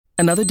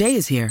Another day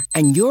is here,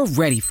 and you're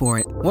ready for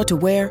it. What to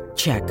wear?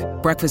 Check.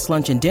 Breakfast,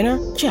 lunch, and dinner?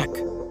 Check.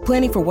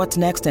 Planning for what's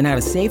next and how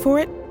to save for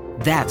it?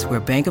 That's where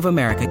Bank of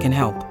America can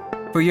help.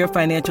 For your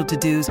financial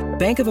to-dos,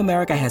 Bank of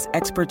America has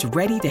experts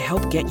ready to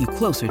help get you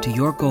closer to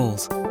your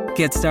goals.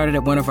 Get started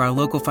at one of our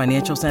local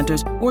financial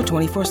centers or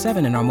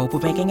 24/7 in our mobile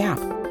banking app.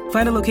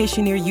 Find a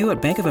location near you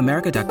at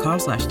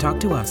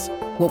bankofamerica.com/talktous.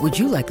 What would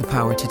you like the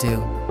power to do?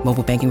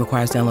 Mobile banking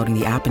requires downloading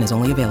the app and is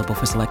only available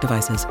for select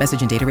devices.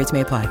 Message and data rates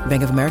may apply.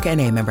 Bank of America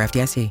N.A., member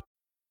FDIC.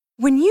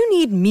 When you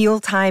need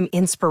mealtime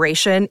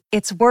inspiration,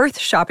 it's worth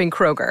shopping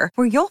Kroger,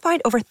 where you'll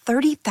find over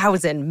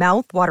 30,000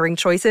 mouth-watering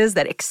choices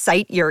that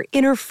excite your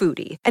inner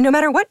foodie. And no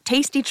matter what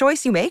tasty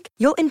choice you make,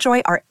 you'll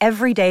enjoy our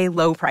everyday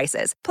low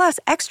prices, plus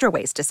extra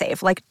ways to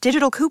save, like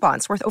digital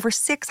coupons worth over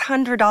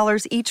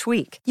 $600 each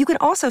week. You can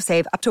also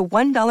save up to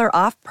 $1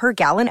 off per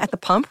gallon at the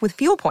pump with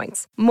fuel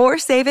points. More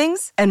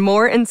savings and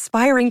more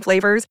inspiring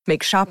flavors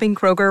make shopping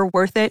Kroger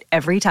worth it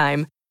every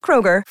time.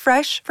 Kroger,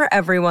 fresh for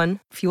everyone.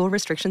 Fuel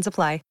restrictions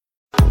apply.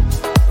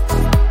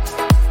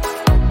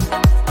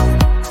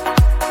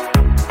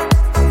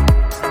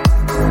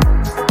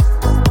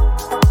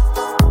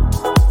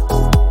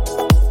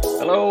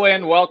 Hello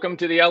and welcome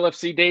to the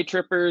LFC Day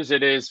Trippers.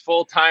 It is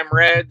full-time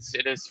Reds.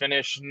 It has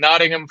finished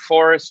Nottingham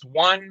Forest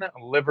 1,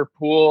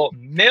 Liverpool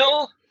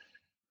 0.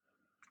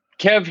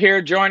 Kev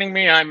here joining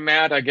me. I'm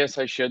Matt, I guess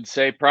I should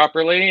say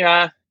properly.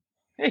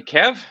 Hey,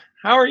 Kev,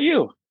 how are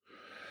you?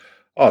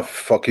 Oh,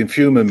 fucking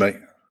fuming, mate.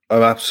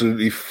 I'm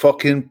absolutely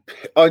fucking...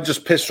 I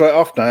just pissed right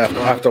off now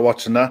after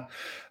watching that.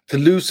 To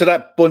lose to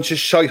that bunch of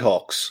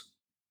shitehawks.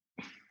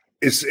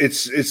 It's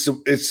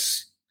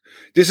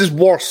this is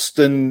worse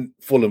than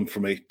Fulham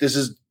for me. This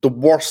is the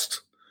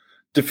worst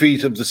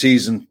defeat of the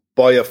season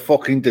by a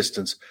fucking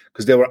distance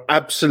because they were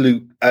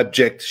absolute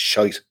abject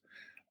shite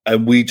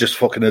and we just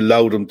fucking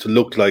allowed them to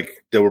look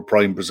like they were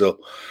prime Brazil.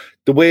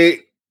 The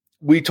way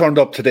we turned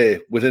up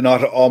today with an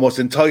almost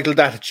entitled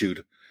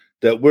attitude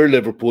that we're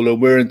Liverpool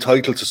and we're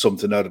entitled to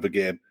something out of a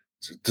game.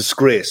 It's a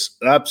disgrace,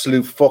 an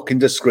absolute fucking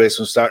disgrace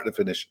from start to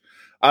finish.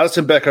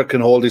 Alisson Becker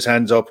can hold his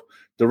hands up.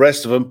 The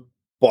rest of them,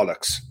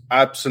 bollocks.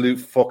 Absolute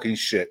fucking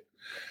shit.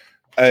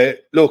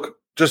 Look,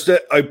 just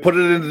I put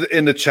it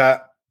in the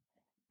chat.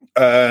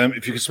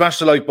 If you can smash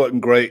the like button,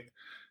 great.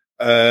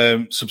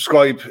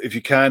 Subscribe if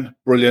you can,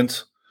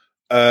 brilliant.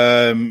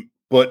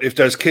 But if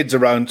there's kids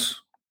around,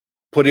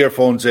 put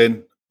earphones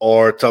in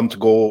or tell them to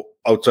go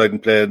outside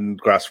and play in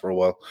grass for a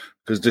while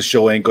because this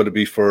show ain't going to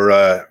be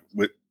for.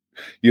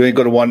 You ain't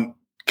going to want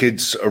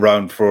kids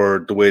around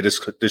for the way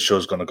this show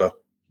is going to go.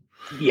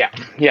 Yeah.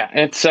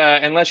 It's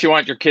unless you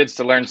want your kids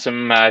to learn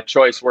some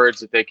choice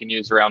words that they can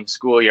use around the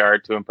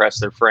schoolyard to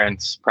impress their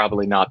friends.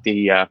 Probably not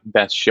the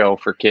best show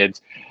for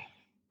kids.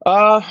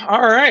 All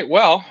right.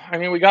 Well, I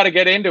mean, we got to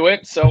get into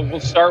it, so we'll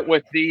start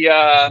with the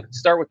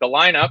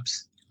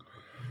lineups.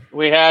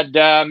 We had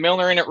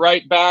Milner in at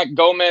right back,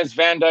 Gomez,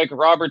 Van Dijk,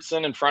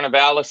 Robertson in front of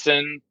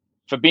Alisson,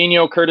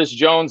 Fabinho, Curtis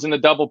Jones in the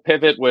double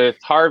pivot with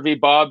Harvey,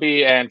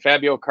 Bobby, and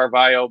Fabio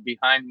Carvalho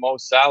behind Mo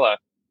Salah.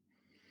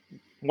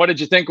 What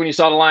did you think when you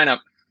saw the lineup?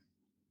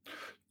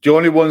 The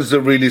only ones that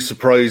really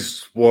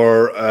surprised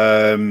were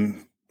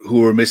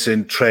who were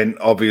missing Trent,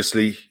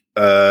 obviously,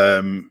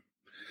 Thiago,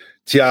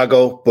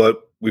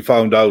 but we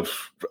found out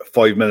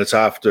 5 minutes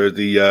after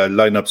the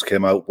lineups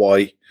came out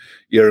why.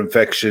 Ear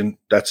infection,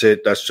 that's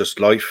it. That's just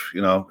life,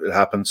 it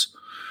happens.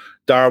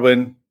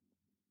 Darwin,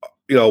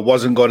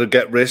 wasn't going to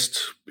get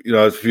risked.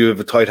 If you have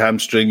a tight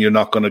hamstring, you're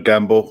not going to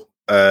gamble.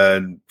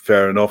 And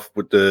fair enough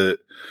with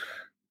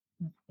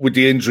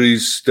the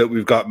injuries that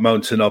we've got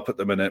mounting up at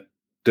the minute.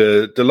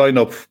 The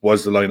lineup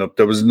was the lineup.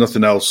 There was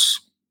nothing else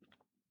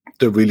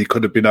that really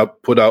could have been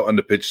put out on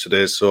the pitch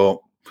today.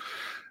 So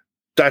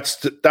that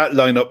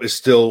lineup is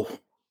still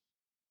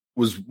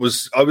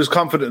was I was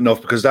confident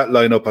enough because that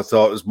lineup I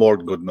thought was more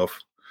than good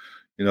enough.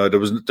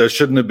 There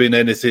shouldn't have been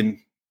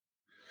anything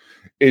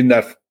in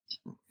that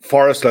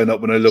Forest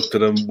lineup when I looked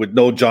at them with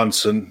no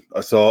Johnson.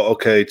 I thought,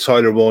 okay,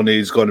 Tyler Roney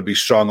is going to be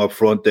strong up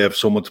front. They have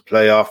someone to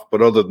play off,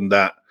 but other than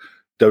that,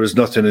 there was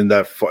nothing in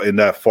that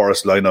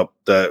Forest lineup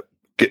that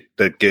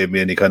gave me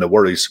any kind of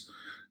worries.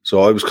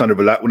 So I was kind of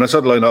relaxed. When I saw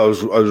the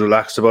lineup, I was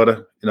relaxed about it.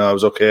 I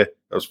was okay.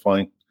 I was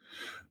fine.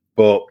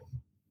 But,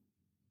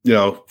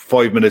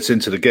 5 minutes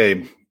into the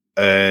game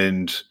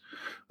and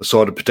I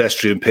saw the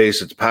pedestrian pace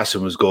that the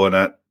passing was going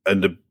at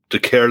and the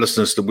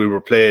carelessness that we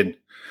were playing,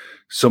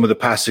 some of the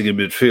passing in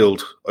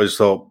midfield, I just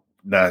thought,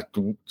 nah,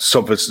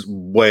 something's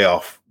way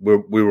off.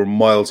 We were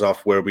miles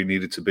off where we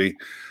needed to be.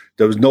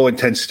 There was no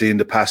intensity in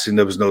the passing.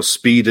 There was no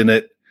speed in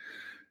it.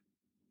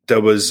 There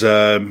was,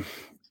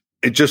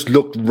 it just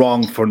looked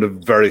wrong from the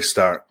very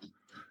start.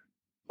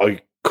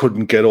 I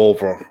couldn't get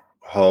over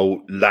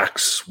how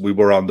lax we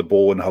were on the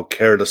ball and how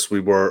careless we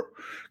were.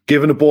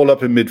 Giving the ball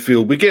up in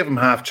midfield, we gave them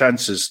half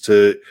chances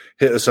to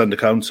hit us on the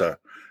counter.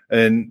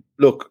 And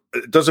look,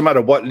 it doesn't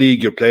matter what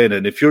league you're playing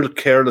in. If you're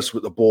careless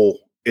with the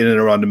ball in and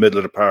around the middle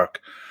of the park,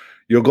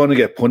 you're going to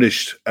get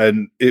punished.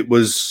 And it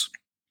was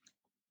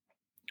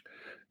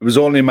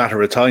only a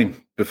matter of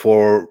time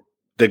before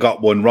they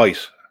got one right,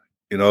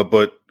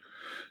 But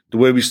the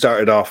way we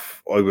started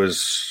off, I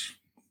was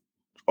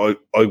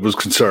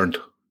concerned,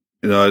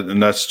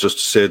 and that's just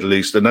to say the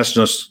least. And that's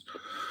just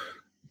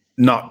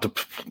not the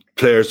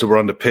players that were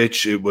on the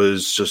pitch. It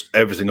was just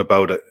everything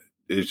about it.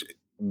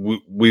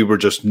 We were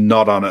just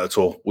not on it at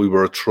all. We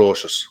were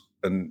atrocious,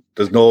 and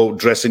there's no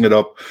dressing it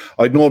up.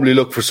 I'd normally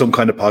look for some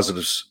kind of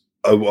positives.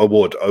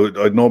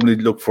 I'd normally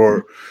look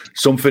for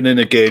something in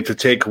a game to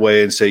take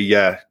away and say,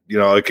 yeah,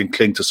 I can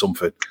cling to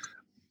something.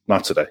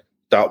 Not today.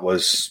 That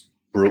was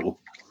brutal.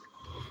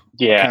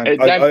 Yeah.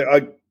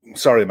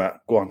 Sorry,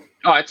 Matt. Go on.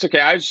 Oh, it's okay.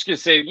 I was just going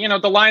to say,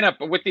 the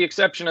lineup, with the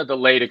exception of the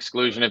late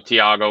exclusion of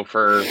Thiago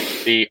for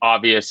the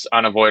obvious,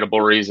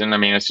 unavoidable reason. I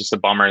mean, it's just a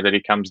bummer that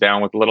he comes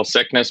down with a little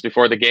sickness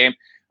before the game.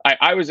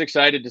 I was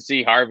excited to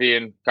see Harvey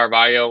and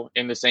Carvalho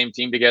in the same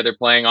team together,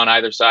 playing on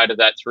either side of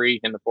that 3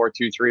 in the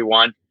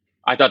 4-2-3-1.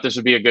 I thought this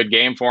would be a good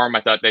game for them.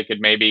 I thought they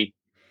could maybe,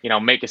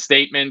 make a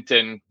statement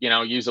and,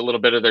 use a little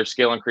bit of their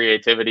skill and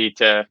creativity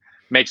to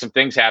make some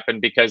things happen,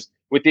 because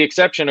with the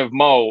exception of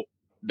Mo,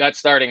 that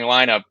starting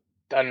lineup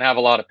doesn't have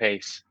a lot of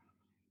pace.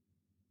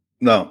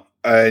 No.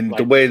 And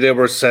the way they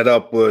were set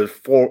up was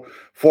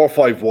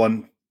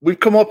 4-5-1. We've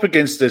come up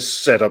against this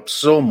setup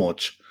so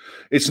much.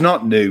 It's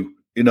not new.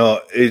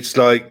 It's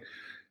like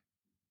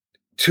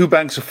 2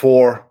 banks of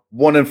 4,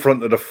 1 in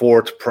front of the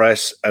 4 to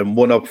press and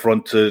 1 up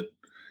front to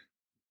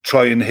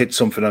try and hit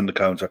something on the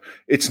counter.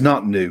 It's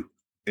not new,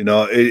 and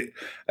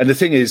the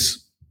thing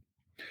is,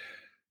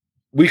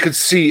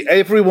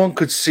 everyone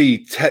could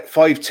see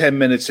 5-10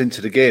 minutes into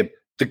the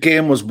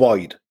game was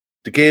wide.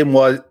 The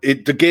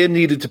game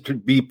needed to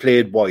be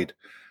played wide,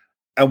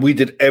 and we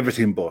did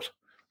everything but.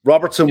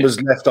 Robertson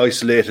was left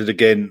isolated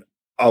again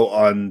out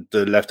on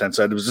the left-hand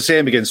side. It was the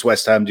same against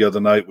West Ham the other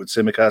night with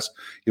Tsimikas.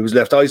 He was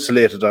left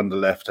isolated on the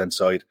left-hand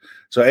side.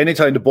 So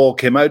anytime the ball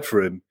came out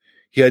for him,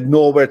 he had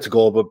nowhere to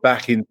go but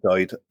back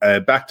inside,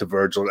 back to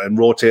Virgil, and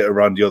rotate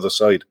around the other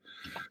side.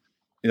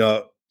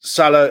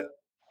 Salah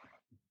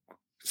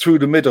through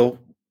the middle,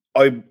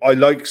 I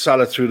like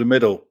Salah through the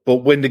middle,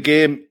 but when the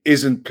game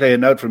isn't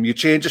playing out for him, you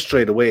change it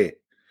straight away.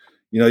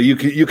 You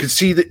could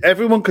see that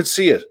everyone could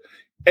see it.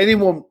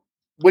 Anyone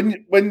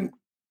when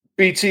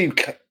BT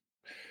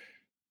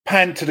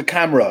panned to the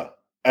camera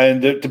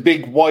and the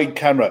big wide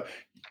camera,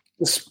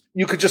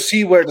 you could just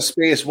see where the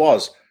space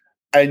was.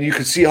 And you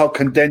could see how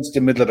condensed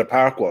the middle of the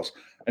park was.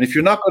 And if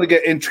you're not going to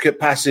get intricate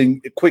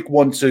passing, quick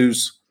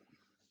 1-2s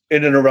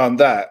in and around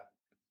that,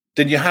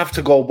 then you have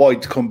to go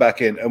wide to come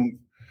back in. And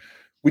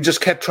we just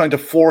kept trying to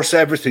force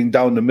everything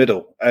down the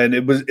middle. And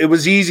it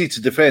was easy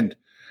to defend.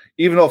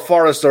 Even though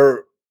Forest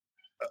are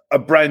a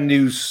brand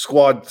new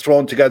squad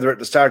thrown together at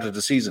the start of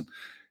the season,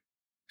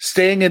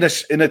 staying in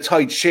a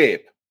tight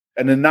shape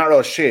and a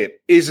narrow shape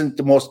isn't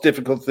the most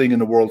difficult thing in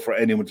the world for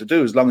anyone to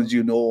do, as long as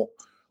you know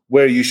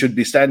where you should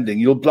be standing.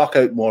 You'll block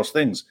out most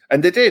things.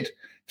 And they did,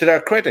 to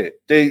their credit.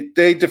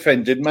 They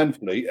defended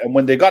manfully, and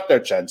when they got their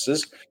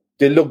chances,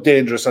 they looked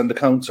dangerous on the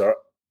counter,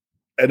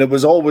 and it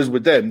was always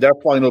with them. Their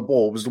final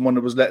ball was the one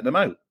that was letting them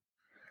out.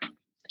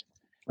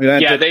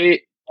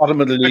 They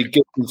bottom of the league,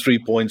 give them 3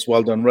 points.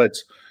 Well done,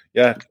 Reds.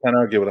 Yeah, can't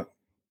argue with it.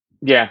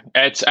 Yeah,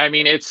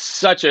 it's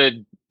such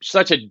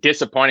a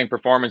disappointing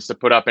performance to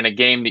put up in a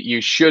game that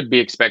you should be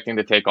expecting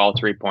to take all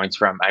 3 points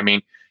from. I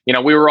mean,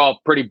 we were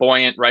all pretty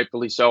buoyant,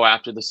 rightfully so,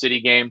 after the City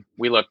game.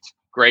 We looked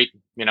great.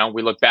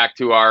 We looked back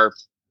to our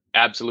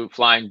absolute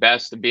flying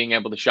best of being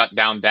able to shut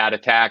down that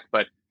attack.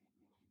 But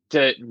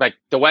the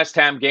West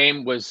Ham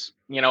game was,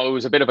 it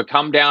was a bit of a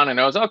come down, and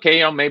I was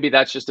okay. Maybe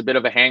that's just a bit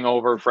of a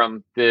hangover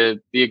from the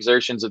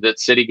exertions of that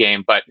City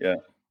game. But yeah,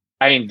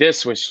 I mean,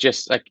 this was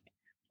just like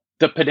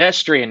the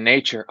pedestrian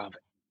nature of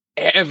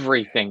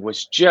everything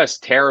was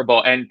just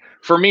terrible. And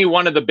for me,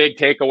 one of the big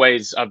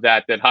takeaways of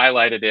that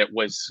highlighted it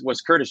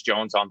was Curtis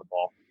Jones on the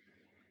ball.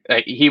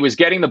 He was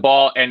getting the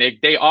ball, and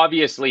they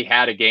obviously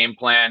had a game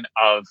plan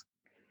of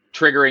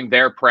triggering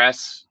their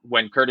press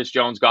when Curtis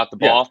Jones got the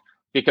ball,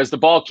 because the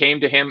ball came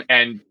to him.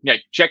 And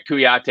Cheick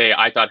Kouyaté,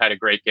 I thought, had a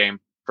great game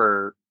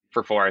for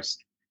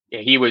Forest.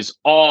 He was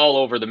all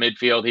over the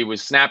midfield. He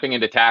was snapping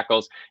into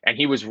tackles, and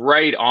he was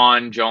right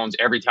on Jones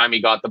every time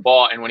he got the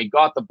ball. And when he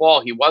got the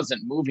ball, he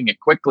wasn't moving it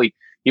quickly.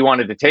 He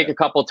wanted to take a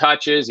couple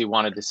touches. He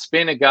wanted to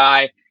spin a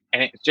guy,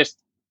 and it just,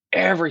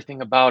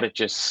 everything about it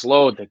just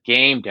slowed the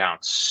game down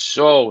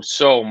so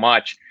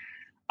much.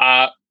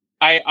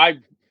 I've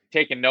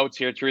taken notes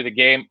here through the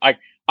game. I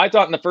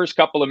thought in the first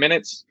couple of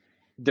minutes,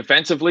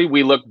 defensively,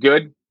 we looked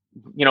good.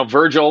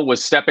 Virgil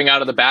was stepping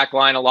out of the back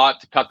line a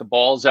lot to cut the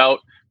balls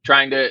out,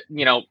 trying to,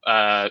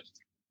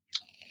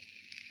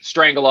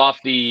 strangle off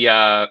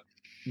the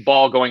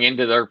ball going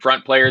into their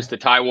front players to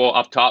Taiwo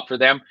up top for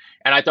them.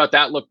 And I thought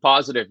that looked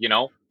positive.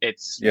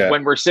 It's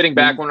when we're sitting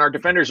back, when our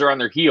defenders are on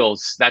their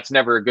heels, that's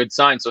never a good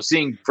sign. So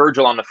seeing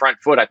Virgil on the front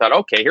foot, I thought,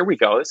 okay, here we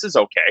go. This is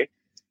okay.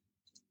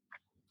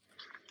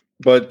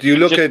 But you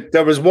look at,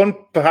 there was one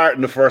part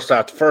in the first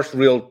half, the first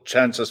real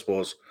chance, I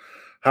suppose.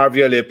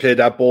 Harvey Elliott played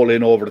that ball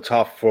in over the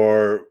top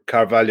for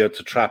Carvalho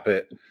to trap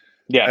it.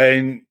 Yeah.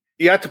 And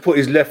he had to put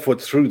his left foot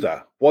through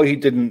that. Why he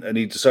didn't, and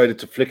he decided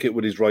to flick it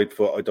with his right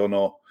foot, I don't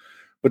know.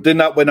 But then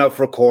that went out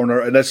for a corner,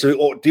 and that's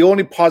the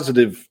only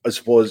positive, I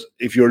suppose,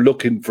 if you're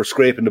looking for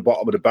scraping the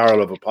bottom of the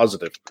barrel of a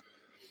positive.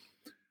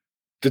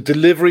 The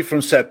delivery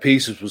from set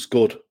pieces was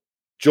good.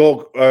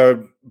 Virgil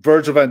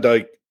van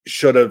Dijk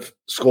should have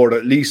scored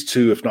at least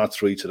 2, if not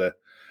 3 today.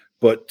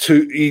 But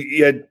he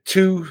had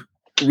 2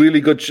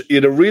 really good. He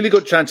had a really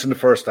good chance in the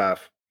first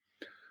half,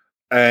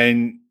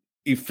 and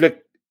he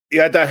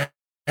had that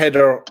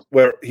header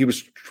where he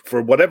was,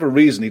 for whatever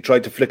reason, he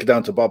tried to flick it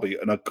down to Bobby,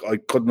 and I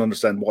couldn't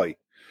understand why.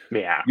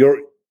 Yeah,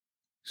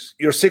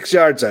 you're 6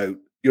 yards out.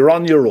 You're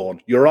on your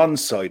own. You're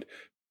onside.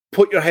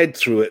 Put your head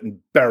through it and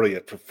bury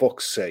it, for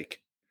fuck's sake.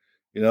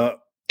 You know,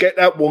 get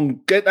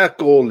that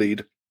goal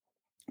lead.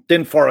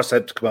 Then Forrest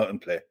had to come out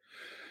and play.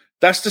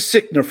 That's the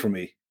sickener for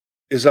me.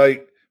 Is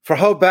like, for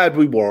how bad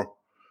we were,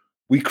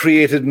 we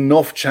created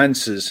enough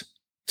chances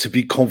to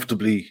be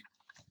comfortably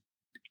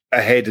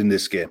ahead in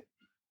this game.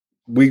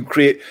 We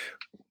create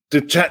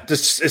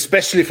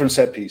especially from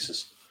set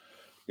pieces.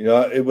 You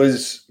know, it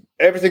was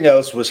everything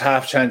else was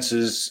half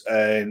chances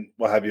and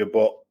what have you.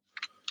 But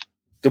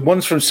the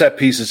ones from set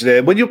pieces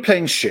today, when you're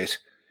playing shit,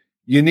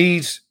 you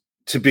need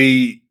to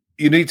be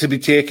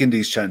taking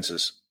these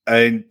chances.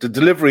 And the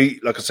delivery,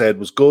 like I said,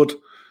 was good,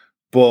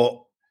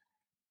 but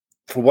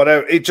for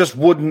whatever, it just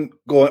wouldn't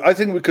go. I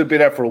think we could be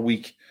there for a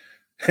week,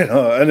 you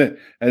know, and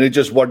it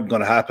just wasn't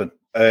going to happen.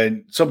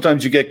 And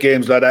sometimes you get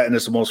games like that, and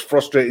it's the most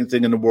frustrating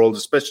thing in the world,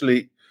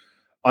 especially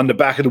on the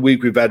back of the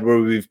week we've had, where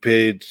we've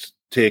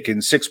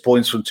taken 6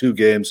 points from 2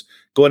 games.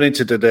 Going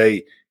into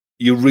today,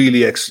 you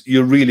really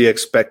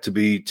expect to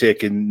be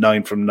taking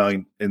 9 from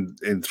 9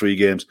 in 3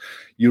 games.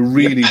 You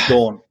really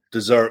don't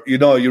deserve. You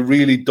know, you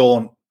really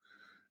don't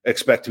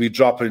expect to be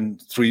dropping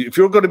 3. If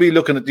you're going to be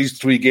looking at these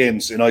 3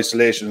 games in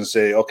isolation and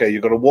say, okay,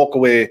 you're going to walk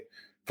away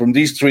from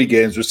these 3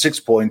 games with 6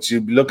 points,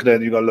 you'll be looking at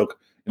it, you're going to look,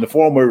 in the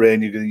form we're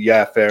in, you go,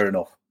 yeah, fair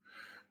enough.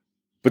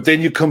 But then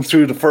you come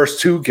through the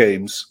first 2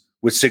 games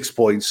with 6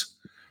 points,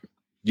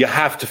 you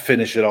have to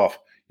finish it off.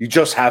 You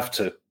just have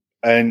to.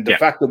 And the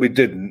fact that we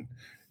didn't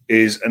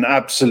is an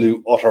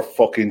absolute, utter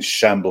fucking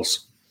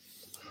shambles.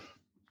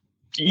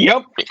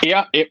 Yep.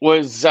 Yeah, it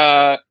was.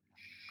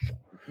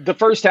 The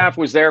first half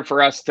was there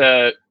for us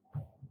to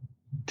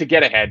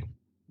get ahead.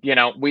 You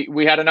know,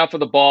 we had enough of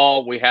the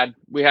ball. We had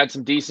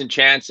some decent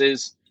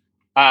chances.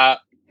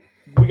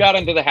 We got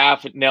into the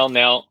half at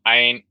 0-0. I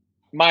mean,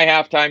 my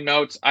halftime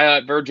notes, I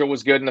thought Virgil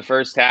was good in the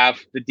first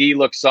half. The D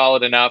looked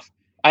solid enough.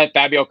 I thought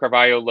Fabio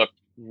Carvalho looked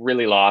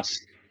really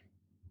lost.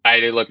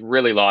 They looked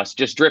really lost.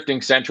 Just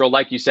drifting central,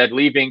 like you said,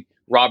 leaving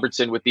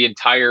Robertson with the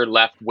entire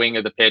left wing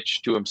of the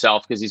pitch to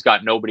himself because he's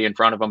got nobody in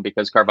front of him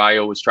because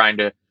Carvalho was trying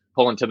to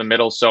pull into the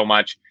middle so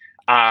much.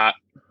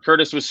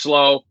 Curtis was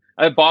slow.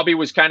 Bobby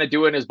was kind of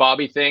doing his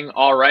Bobby thing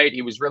all right.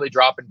 He was really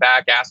dropping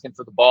back, asking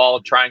for the ball,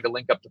 trying to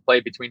link up the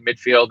play between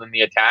midfield and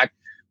the attack.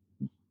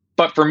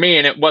 But for me,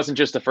 and it wasn't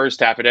just the first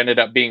half, it ended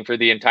up being for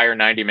the entire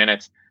 90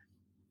 minutes.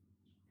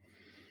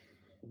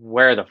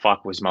 Where the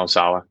fuck was Mo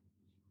Salah?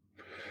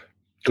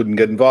 Couldn't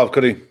get involved,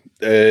 could he?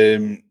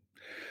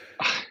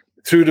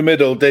 Through the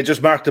middle, they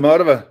just marked him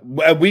out of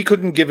it. We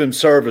couldn't give him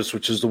service,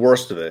 which is the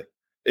worst of it.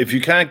 If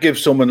you can't give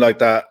someone like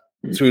that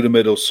through the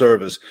middle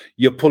service,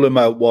 you pull him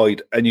out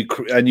wide, and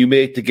you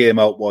make the game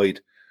out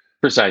wide.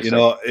 Precisely. You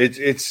know, it's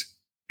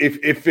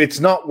if it's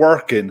not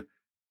working,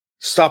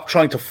 stop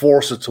trying to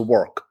force it to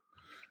work.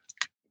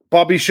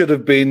 Bobby should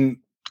have been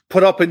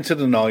put up into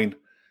the 9.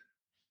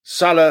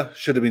 Salah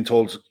should have been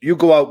told, you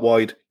go out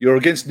wide. You're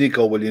against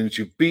Nico Williams.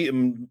 You beat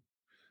him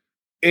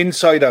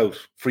inside out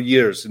for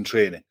years in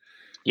training.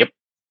 Yep.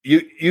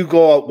 You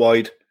go out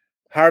wide.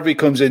 Harvey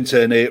comes into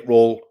an 8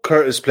 role.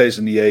 Curtis plays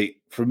in the 8.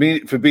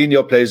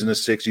 Fabinho plays in the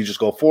 6. You just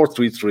go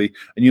 4-3-3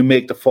 and you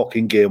make the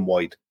fucking game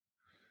wide.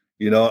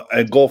 You know,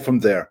 and go from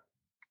there.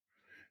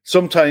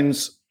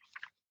 Sometimes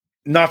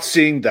not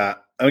seeing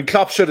that. I mean,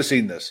 Klopp should have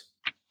seen this.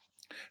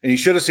 And he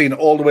should have seen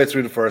all the way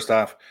through the first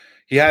half.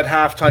 He had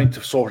half time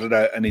to sort it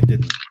out, and he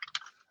didn't.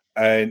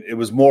 And it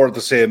was more of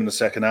the same in the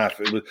second half.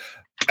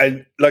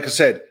 And like I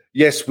said,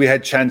 yes, we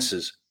had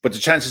chances, but the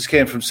chances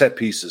came from set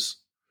pieces.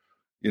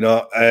 You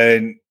know,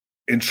 and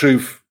in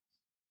truth,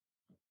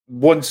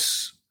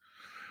 once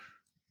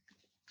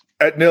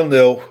at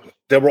 0-0,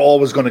 they were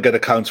always going to get a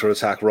counter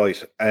attack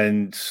right.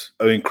 And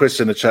I mean, Chris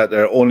in the chat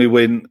there, only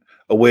win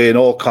away in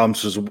all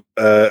comps was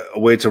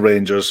away to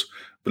Rangers.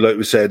 But like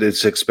we said,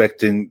 it's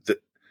expected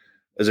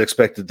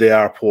they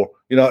are poor.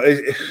 You know,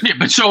 yeah,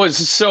 but so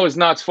is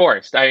Notts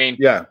Forest. I mean,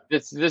 yeah,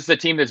 this is a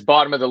team that's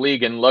bottom of the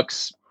league and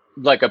looks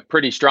like a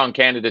pretty strong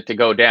candidate to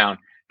go down.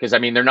 Because I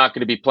mean, they're not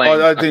going to be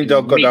playing I think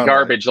they'll go down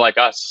garbage like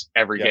us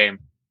every game.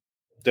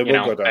 They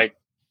will go down.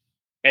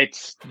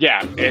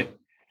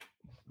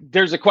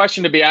 There's a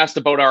question to be asked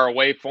about our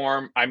away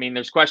form. I mean,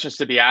 there's questions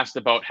to be asked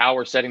about how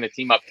we're setting the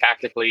team up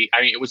tactically.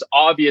 I mean, it was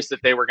obvious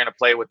that they were going to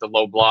play with the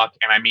low block,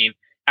 and I mean,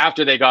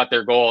 after they got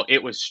their goal,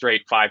 it was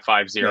straight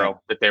 5-5-0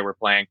 that they were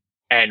playing.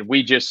 And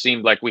we just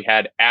seemed like we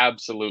had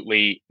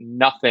absolutely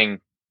nothing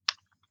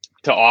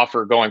to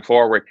offer going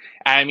forward.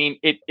 I mean,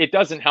 it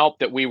doesn't help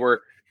that we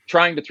were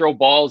trying to throw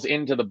balls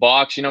into the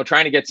box,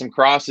 trying to get some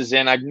crosses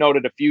in. I've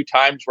noted a few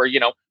times where,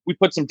 we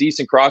put some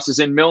decent crosses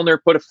in. Milner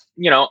put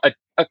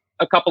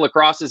a couple of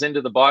crosses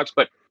into the box,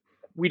 but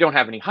we don't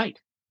have any height.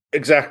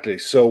 Exactly.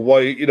 So why,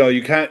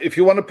 you can't, if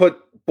you want to put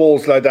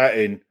balls like that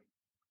in,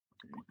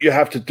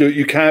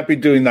 you can't be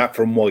doing that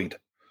from wide.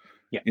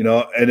 Yeah.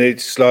 And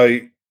it's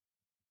like,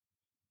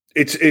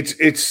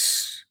 it's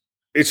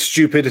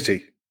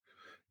stupidity.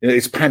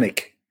 It's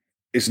panic.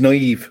 It's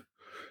naive.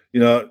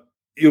 A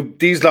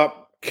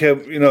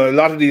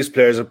lot of these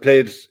players have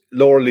played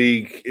lower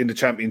league in the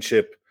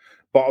Championship,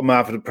 bottom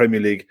half of the Premier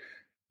League.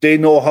 They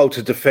know how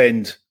to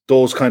defend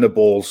those kind of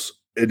balls,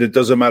 and it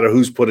doesn't matter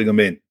who's putting them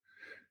in.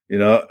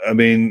 I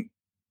mean,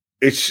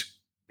 it's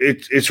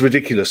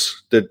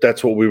ridiculous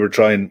that's what we were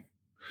trying.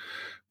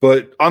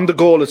 But on the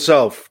goal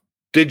itself,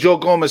 did Joe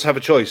Gomez have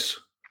a choice?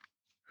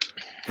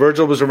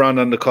 Virgil was around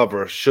on the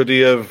cover. Should he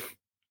have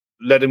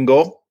let him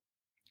go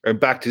and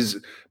backed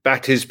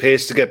his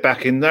pace to get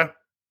back in there?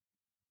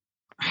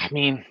 I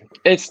mean,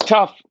 it's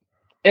tough.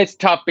 It's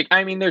tough.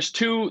 I mean, there's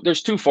two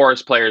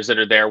Forest players that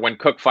are there when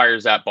Cook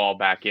fires that ball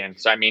back in.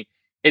 So, I mean,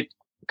 it's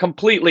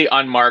completely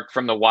unmarked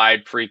from the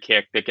wide free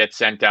kick that gets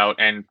sent out,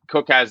 and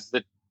Cook has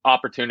the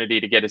opportunity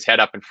to get his head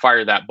up and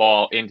fire that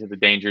ball into the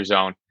danger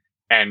zone.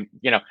 And,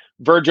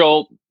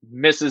 Virgil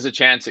misses a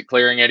chance at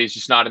clearing it. He's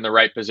just not in the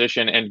right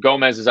position, and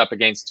Gomez is up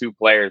against two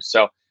players.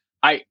 So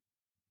I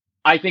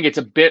think it's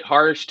a bit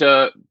harsh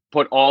to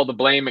put all the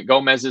blame at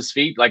Gomez's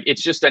feet. Like,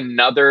 it's just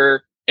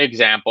another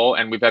example,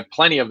 and we've had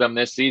plenty of them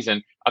this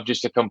season, of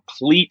just a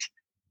complete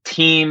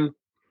team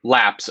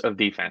lapse of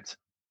defense.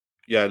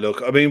 Yeah,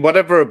 look, I mean,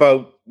 whatever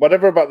about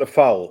the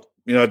foul,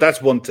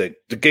 that's one thing.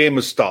 The game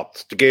was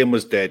stopped. The game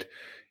was dead.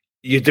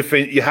 You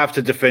have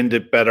to defend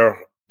it better.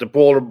 The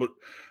ball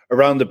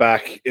around the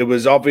back, it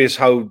was obvious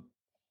how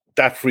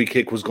that free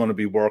kick was going to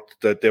be worked,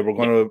 that they were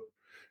going to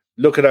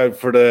look it out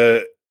for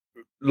the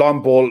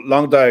long ball,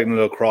 long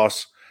diagonal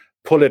across,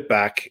 pull it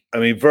back. I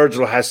mean,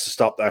 Virgil has to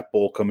stop that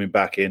ball coming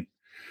back in.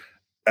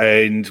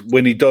 And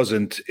when he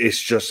doesn't, it's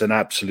just an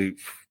absolute,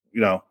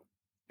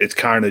 it's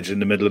carnage in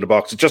the middle of the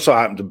box. It just so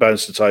happened to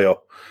bounce to Tayo.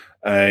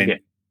 And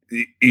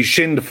he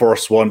shinned the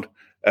first one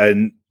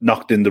and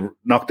knocked in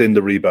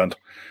the rebound.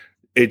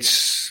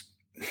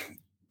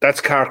 That's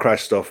car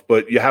crash stuff,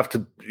 but you have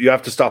to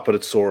stop at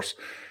its source.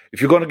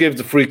 If you're going to give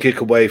the free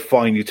kick away,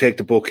 fine, you take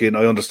the book in.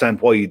 I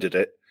understand why you did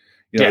it.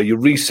 You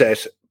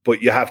reset,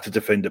 but you have to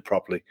defend it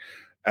properly.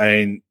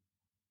 And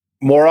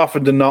more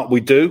often than not,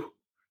 we do,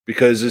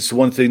 because it's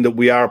one thing that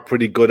we are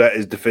pretty good at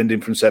is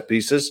defending from set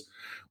pieces.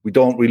 We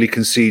don't really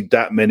concede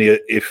that many,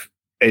 if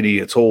any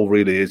at all,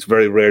 really. It's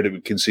very rare that we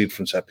concede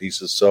from set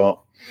pieces.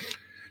 So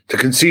to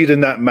concede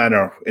in that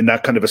manner, in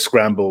that kind of a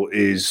scramble,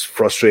 is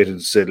frustrating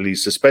to say the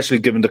least, especially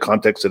given the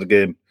context of the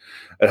game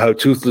and how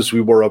toothless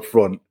we were up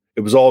front.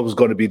 It was always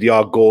going to be the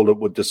odd goal that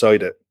would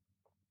decide it.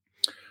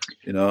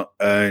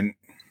 And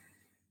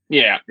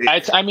yeah,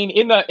 I mean,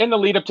 in the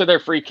lead up to their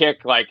free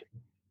kick, like,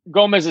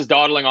 Gomez is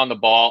dawdling on the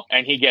ball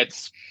and he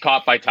gets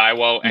caught by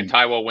Taiwo, and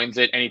Taiwo wins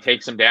it and he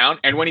takes him down.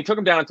 And when he took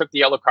him down and took the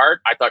yellow card,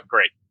 I thought,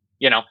 great.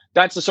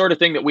 That's the sort of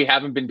thing that we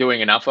haven't been doing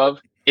enough of,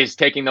 is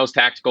taking those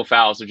tactical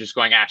fouls of just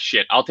going,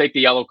 shit, I'll take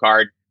the yellow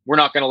card. We're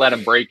not going to let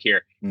him break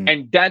here.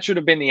 And that should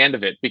have been the end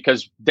of it,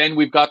 because then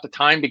we've got the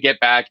time to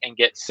get back and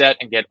get set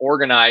and get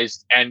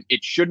organized, and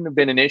it shouldn't have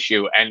been an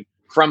issue. And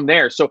from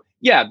there, so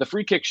yeah, the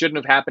free kick shouldn't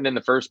have happened in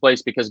the first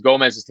place, because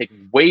Gomez is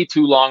taking way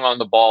too long on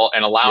the ball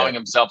and allowing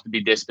himself to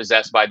be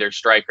dispossessed by their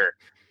striker.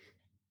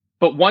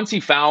 But once he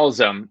fouls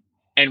him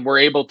and we're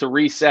able to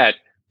reset,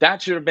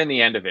 that should have been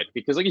the end of it.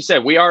 Because like you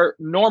said, we are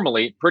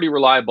normally pretty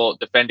reliable at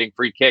defending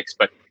free kicks,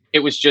 but it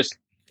was just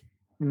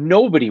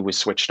nobody was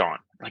switched on.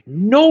 Like,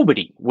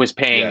 nobody was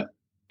paying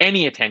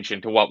any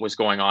attention to what was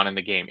going on in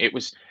the game. It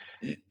was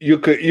you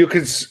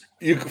could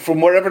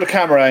from wherever the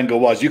camera angle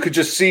was, you could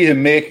just see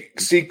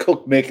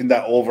Cook making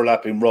that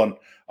overlapping run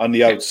on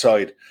the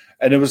outside,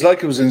 and it was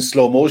like it was in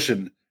slow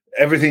motion.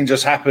 Everything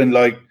just happened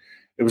like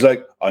it was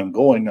like, I'm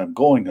going.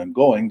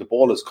 The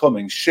ball is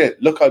coming. Shit,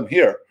 look, I'm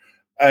here,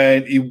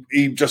 and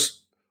he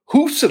just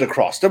hoofs it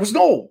across. There was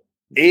no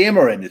aim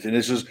or anything.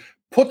 It's just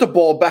put the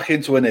ball back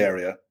into an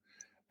area,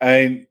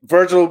 and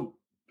Virgil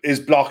is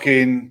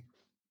blocking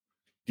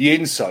the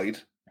inside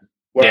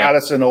where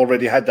Alisson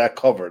already had that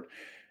covered.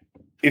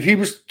 If he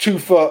was 2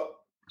 foot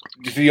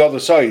to the other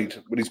side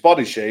with his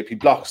body shape, he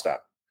blocks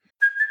that.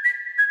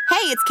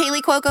 Hey, it's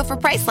Kaylee Cuoco for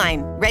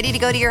Priceline. Ready to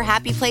go to your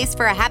happy place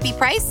for a happy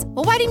price?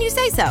 Well, why didn't you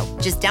say so?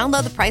 Just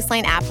download the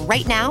Priceline app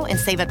right now and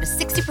save up to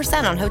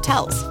 60% on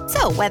hotels.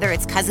 So whether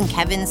it's Cousin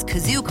Kevin's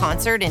Kazoo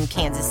Concert in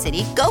Kansas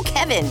City, go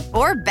Kevin,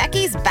 or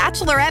Becky's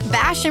Bachelorette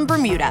Bash in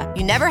Bermuda,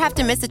 you never have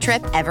to miss a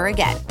trip ever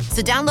again.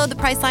 So download the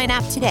Priceline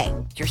app today.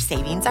 Your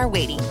savings are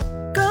waiting.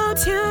 Go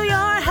to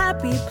your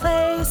happy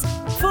place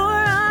for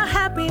a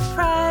happy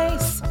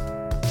price.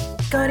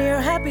 Go to your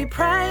happy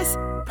price,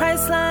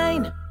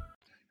 Priceline.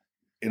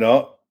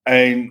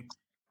 And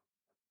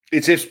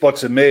it's ifs,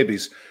 buts, and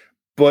maybes.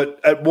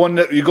 But at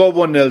you go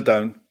 1-0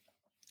 down.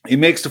 He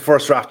makes the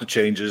first raft of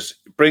changes,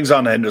 brings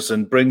on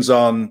Henderson, brings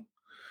on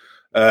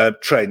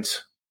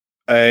Trent.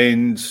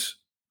 And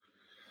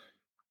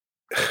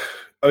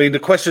I mean, the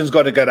question's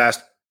going to get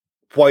asked,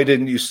 why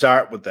didn't you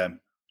start with them?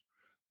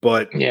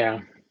 But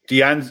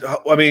the answer,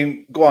 I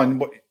mean, go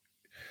on.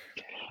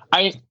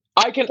 I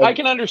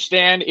can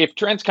understand if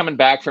Trent's coming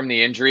back from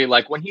the injury.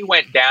 Like when he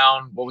went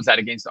down, what was that,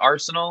 against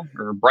Arsenal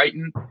or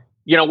Brighton?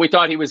 We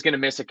thought he was going to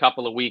miss a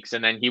couple of weeks,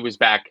 and then he was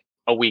back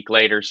a week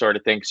later, sort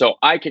of thing. So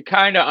I could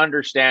kind of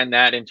understand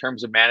that in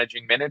terms of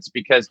managing minutes,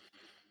 because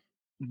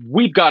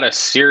we've got a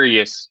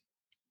serious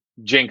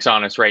jinx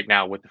on us right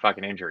now with the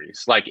fucking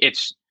injuries. Like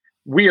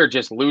we are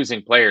just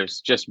losing players,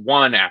 just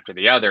one after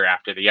the other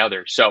after the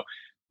other. So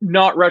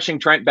not rushing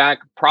Trent back,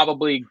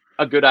 probably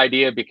a good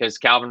idea, because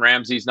Calvin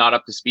Ramsey's not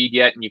up to speed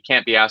yet, and you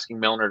can't be asking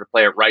Milner to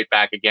play it right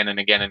back again and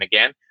again and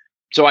again.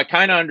 So I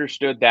kind of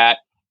understood that.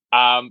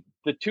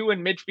 The two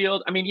in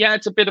midfield, I mean, yeah,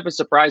 it's a bit of a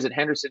surprise that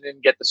Henderson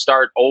didn't get the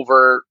start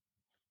over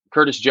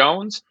Curtis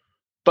Jones,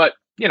 but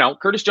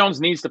Curtis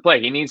Jones needs to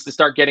play. He needs to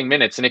start getting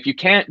minutes. And if you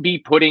can't be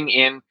putting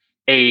in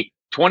a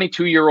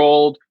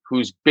 22-year-old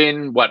who's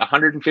been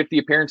 150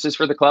 appearances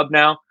for the club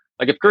now,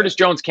 like if Curtis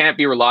Jones can't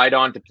be relied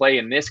on to play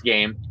in this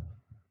game,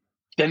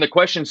 then the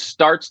question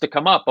starts to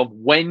come up of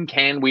when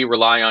can we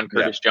rely on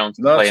Curtis Jones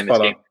to play in this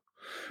game?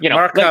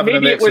 Mark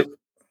Kavanagh makes it.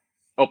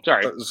 Oh,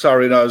 sorry.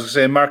 Sorry, no, I was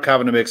saying Mark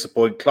Kavanagh makes a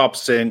point.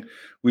 Klopp's saying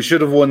we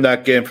should have won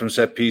that game from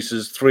set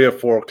pieces, 3 or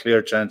 4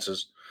 clear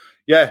chances.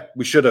 Yeah,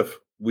 we should have.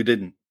 We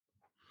didn't.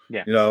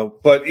 Yeah.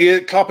 But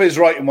Klopp is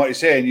right in what he's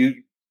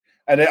saying.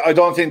 And I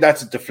don't think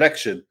that's a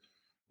deflection.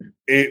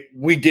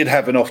 We did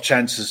have enough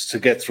chances to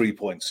get 3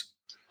 points.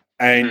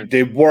 And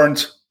they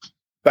weren't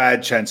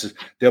bad chances.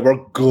 They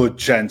were good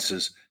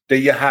chances that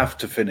you have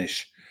to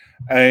finish.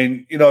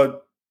 And,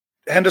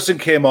 Henderson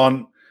came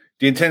on.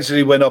 The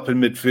intensity went up in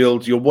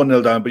midfield. You're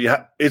 1-0 down,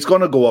 but it's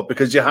going to go up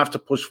because you have to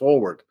push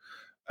forward.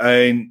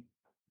 And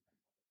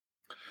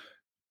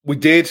we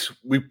did.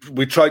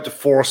 We tried to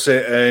force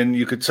it, and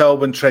you could tell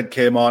when Trent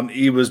came on,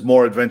 he was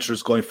more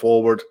adventurous going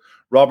forward.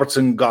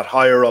 Robertson got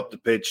higher up the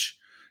pitch.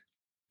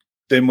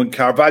 Then when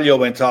Carvalho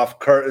went off,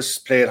 Curtis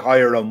played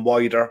higher and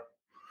wider.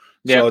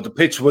 So the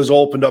pitch was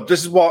opened up.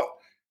 This is what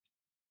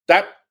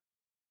that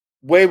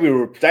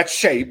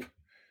shape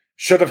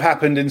should have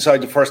happened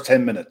inside the first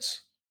 10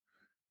 minutes.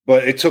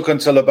 But it took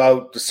until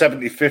about the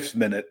 75th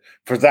minute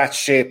for that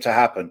shape to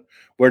happen,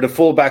 where the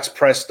fullbacks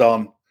pressed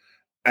on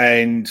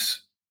and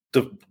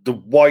the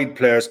wide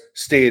players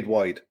stayed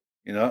wide,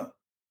 Yeah.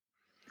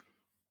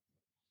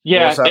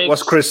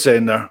 What's Chris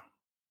saying there?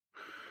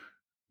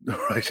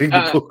 Writing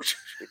the book.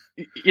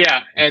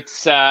 Yeah,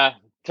 it's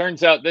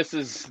turns out this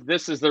is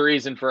the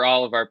reason for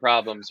all of our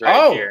problems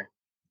here.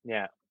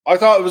 Yeah. I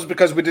thought it was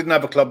because we didn't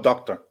have a club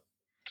doctor.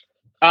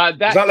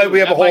 It's not like we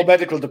have a whole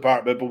medical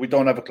department, but we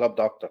don't have a club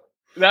doctor.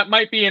 That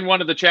might be in one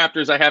of the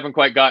chapters I haven't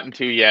quite gotten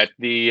to yet.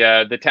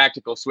 The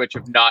tactical switch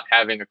of not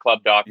having a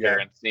club doctor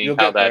and seeing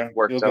how that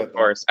works out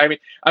for us. I mean,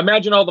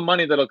 imagine all the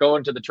money that'll go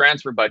into the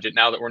transfer budget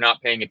now that we're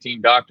not paying a team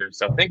doctor.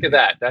 So think of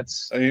that.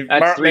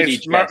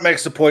 Mark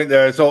makes the point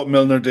there. I thought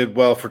Milner did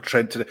well for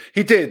Trent today.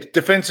 He did.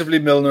 Defensively,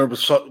 Milner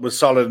was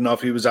solid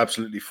enough. He was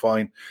absolutely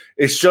fine.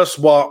 It's just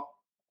what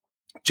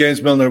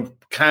James Milner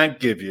can't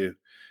give you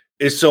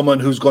is someone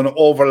who's going to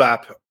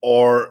overlap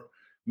or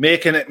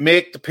make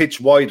the pitch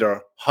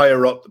wider,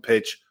 higher up the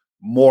pitch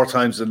more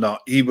times than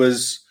not. He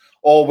was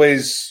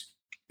always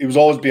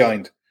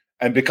behind,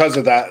 and because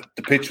of that,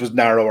 the pitch was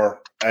narrower.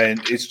 And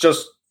it's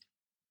just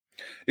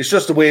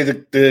the way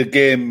the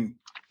game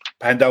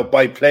panned out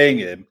by playing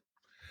him.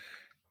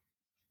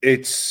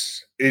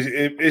 It's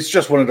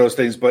just one of those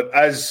things. But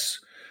as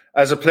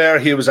a player,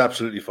 he was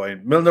absolutely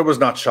fine. Milner was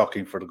not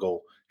shocking for the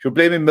goal. If you're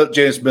blaming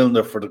James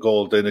Milner for the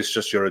goal, then it's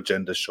just your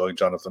agenda showing,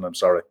 Jonathan. I'm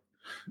sorry.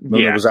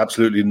 Milner was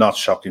absolutely not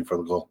shocking for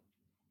the goal.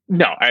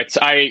 No,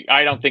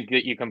 I don't think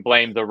that you can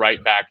blame the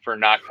right back for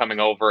not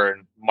coming over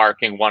and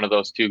marking one of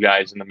those two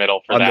guys in the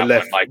middle for on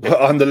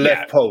the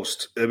left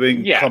post. I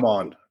mean, come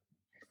on.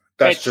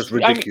 That's just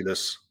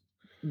ridiculous.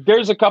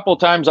 There's a couple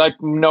times I've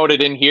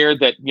noted in here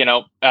that,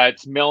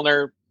 it's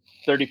Milner,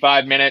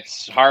 35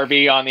 minutes,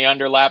 Harvey on the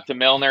underlap to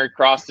Milner,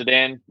 crossed it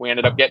in. We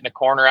ended up getting a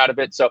corner out of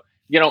it. So,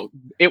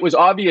 it was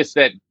obvious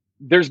that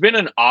there's been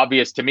an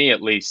obvious, to me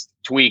at least,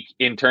 tweak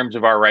in terms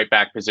of our right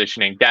back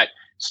positioning. That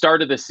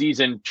start of the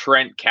season,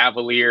 Trent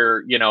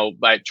Cavalier,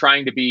 by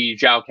trying to be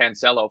João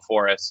Cancelo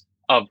for us,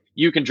 of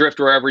you can drift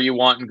wherever you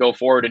want and go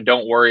forward and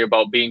don't worry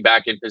about being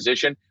back in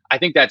position. I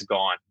think that's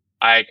gone.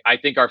 I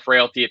think our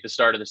frailty at the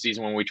start of the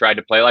season when we tried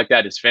to play like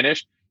that is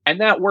finished. And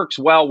that works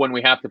well when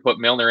we have to put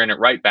Milner in at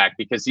right back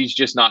because he's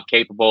just not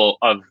capable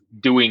of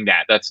doing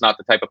that. That's not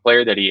the type of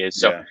player that he is.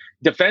 So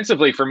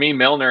defensively, for me,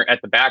 Milner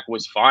at the back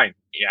was fine.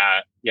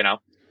 Yeah,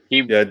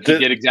 he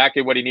did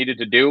exactly what he needed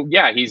to do.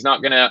 Yeah, he's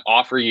not going to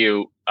offer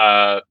you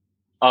a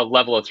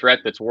level of threat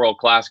that's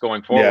world-class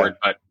going forward.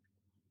 But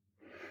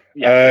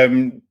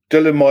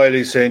Dylan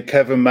Miley saying,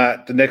 Kevin,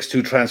 Matt, the next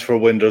 2 transfer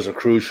windows are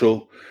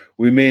crucial.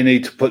 We may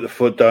need to put the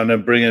foot down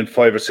and bring in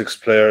 5 or 6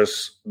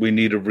 players. We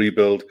need a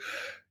rebuild.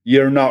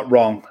 You're not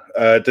wrong.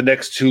 The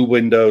next 2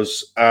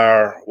 windows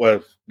are,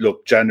 the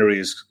look, January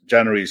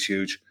is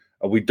huge,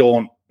 and we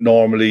don't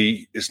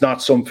normally. It's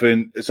not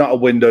a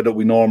window that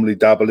we normally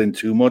dabble in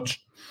too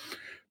much.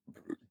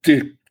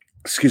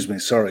 Excuse me,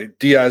 sorry.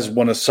 Diaz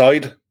won a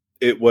side.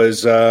 It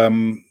was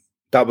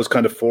that was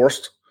kind of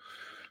forced,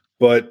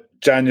 but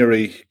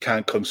January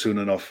can't come soon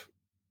enough.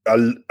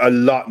 A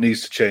lot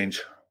needs to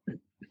change.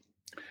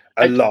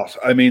 A lot.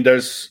 I mean,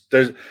 there's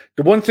the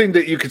one thing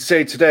that you could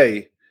say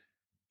today.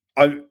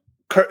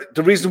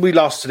 The reason we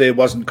lost today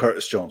wasn't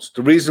Curtis Jones.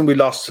 The reason we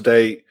lost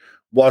today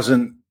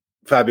wasn't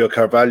Fabio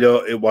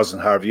Carvalho. It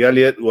wasn't Harvey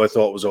Elliott, who I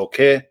thought was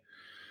okay.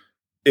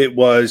 It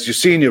was your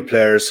senior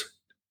players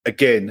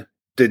again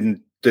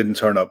didn't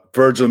turn up.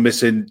 Virgil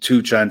missing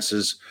 2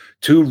 chances,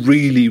 2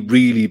 really,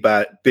 really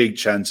big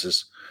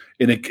chances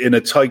in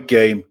a tight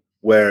game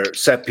where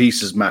set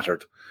pieces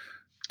mattered.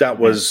 That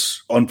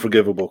was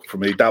unforgivable for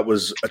me. That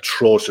was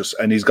atrocious.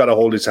 And he's got to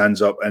hold his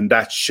hands up, and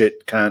that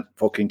shit can't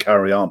fucking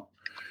carry on.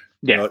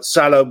 Yeah. You know,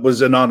 Salah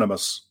was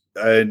anonymous.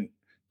 And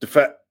the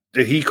fact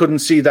that he couldn't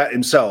see that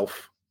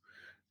himself,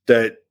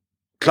 that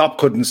Klopp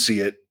couldn't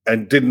see it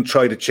and didn't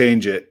try to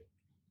change it,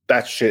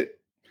 that shit.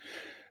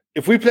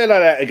 If we play like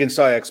that against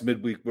Ajax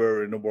midweek,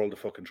 we're in a world of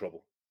fucking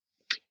trouble.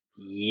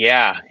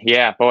 Yeah.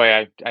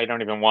 Boy, I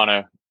don't even want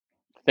to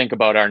think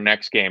about our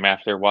next game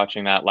after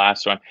watching that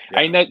last one. Yeah.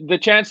 I mean, the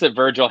chance that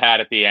Virgil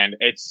had at the end,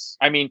 it's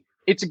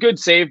a good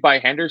save by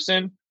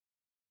Henderson,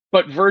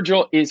 but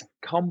Virgil is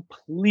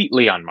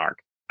completely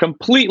unmarked.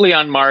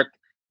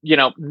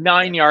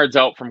 9 yards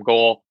out from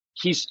goal.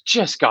 He's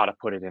just got to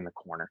put it in the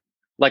corner.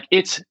 Like,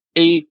 it's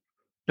a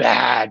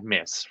bad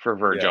miss for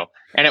Virgil.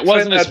 Yeah. And it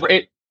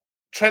wasn't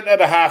Trent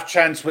had a half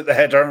chance with the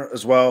header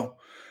as well.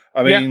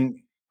 I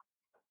mean,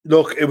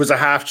 look, it was a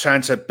half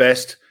chance at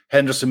best.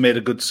 Henderson made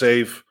a good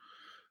save.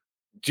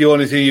 The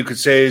only thing you could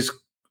say is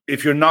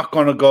if you're not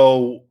going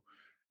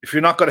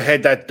to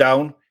head that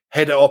down,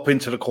 head it up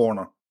into the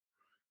corner.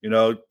 You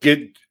know,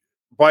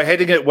 by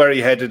heading it where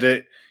he headed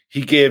it,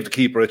 he gave the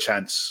keeper a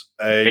chance.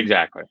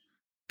 Exactly.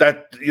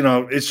 That, you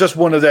know, it's just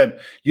one of them.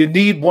 You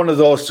need one of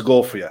those to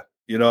go for you,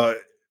 you know.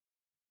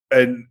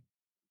 And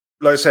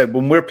like I said,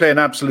 when we're playing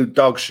absolute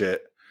dog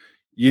shit,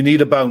 you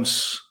need a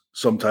bounce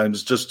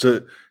sometimes just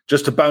to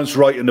bounce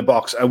right in the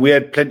box. And we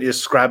had plenty of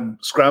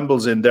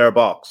scrambles in their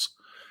box.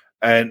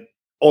 And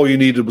all you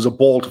needed was a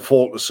ball to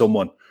fall to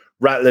someone,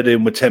 rattle it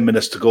in with 10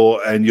 minutes to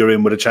go, and you're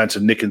in with a chance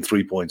of nicking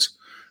 3 points.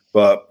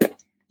 But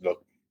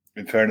look,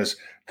 in fairness,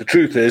 the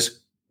truth is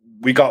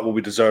we got what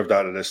we deserved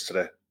out of this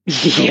today.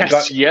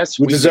 Yes,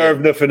 we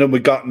deserved nothing, and we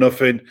got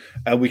nothing,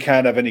 and we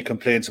can't have any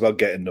complaints about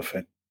getting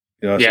nothing.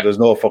 You know, so there's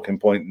no fucking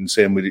point in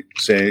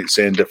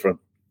saying different.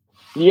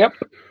 Yep.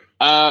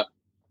 I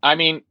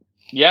mean,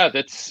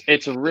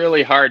 it's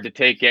really hard to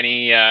take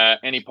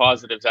any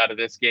positives out of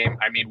this game.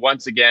 I mean,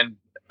 once again,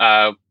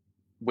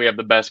 we have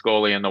the best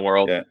goalie in the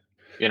world. Yeah.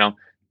 You know,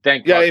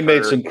 he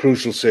made some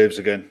crucial saves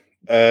again.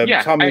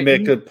 Tommy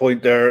made a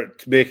point there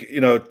to make,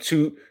 you know,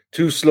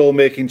 too slow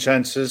making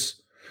chances.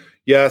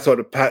 Yeah, I thought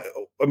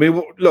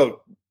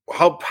look,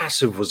 how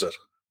passive was it?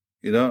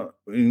 You know,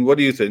 I mean, what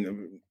do you think?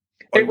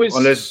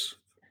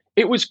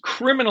 It was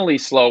criminally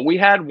slow. We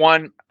had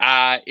one,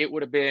 it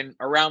would have been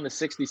around the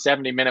 60,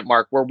 70 minute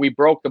mark where we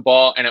broke the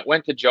ball and it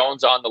went to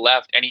Jones on the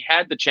left, and he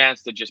had the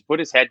chance to just put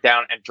his head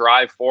down and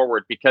drive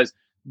forward because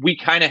we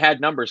kind of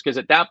had numbers, because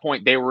at that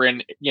point they were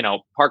in, you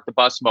know, park the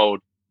bus mode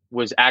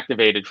was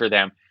activated for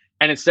them.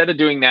 And instead of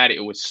doing that,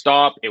 it was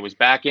stop. It was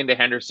back into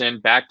Henderson,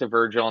 back to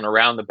Virgil, and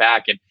around the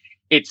back. And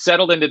it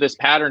settled into this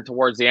pattern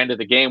towards the end of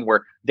the game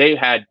where they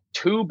had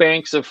 2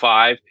 banks of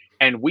 5,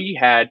 and we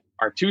had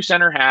our 2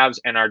 center halves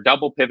and our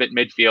double pivot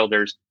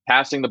midfielders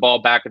passing the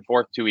ball back and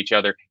forth to each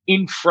other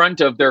in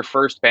front of their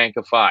first bank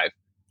of 5.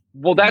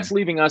 Well, that's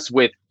leaving us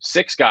with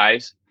 6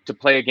 guys to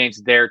play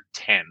against their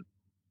 10.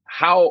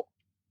 How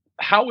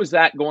is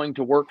that going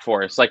to work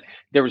for us? Like,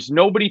 there was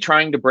nobody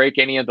trying to break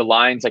any of the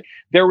lines. Like,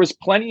 there was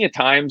plenty of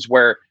times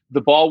where the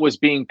ball was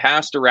being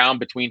passed around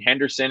between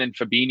Henderson and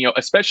Fabinho,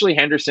 especially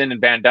Henderson and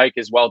Van Dijk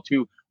as well,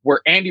 too,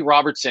 where Andy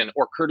Robertson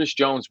or Curtis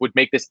Jones would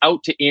make this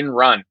out to in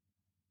run,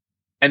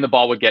 and the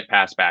ball would get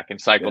passed back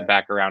and cycled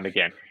back around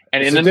again.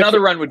 And then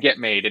another run would get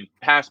made and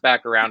passed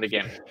back around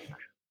again.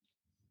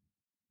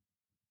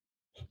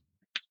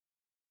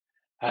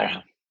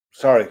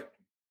 Sorry.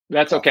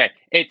 That's okay.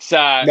 It's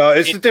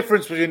the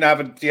difference between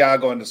having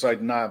Thiago on the side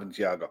and not having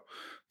Thiago.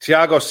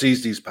 Thiago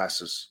sees these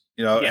passes.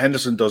 You know,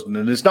 Henderson doesn't,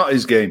 and it's not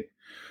his game.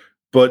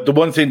 But the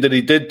one thing that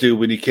he did do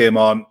when he came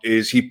on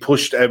is he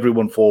pushed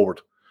everyone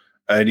forward.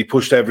 And he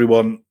pushed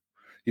everyone.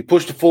 He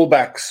pushed the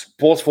fullbacks.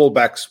 Both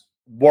fullbacks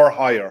were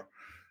higher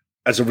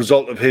as a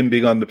result of him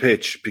being on the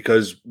pitch,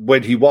 because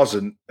when he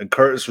wasn't, and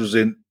Curtis was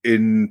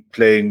in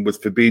playing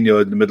with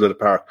Fabinho in the middle of the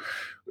park,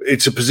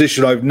 it's a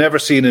position I've never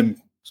seen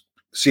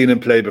him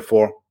play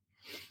before.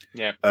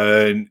 Yeah,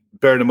 and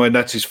bearing in mind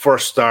that's his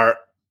first start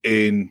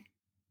in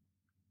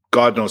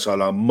God knows how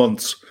long,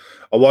 months.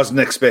 I wasn't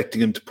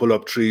expecting him to pull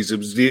up trees. It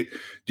was the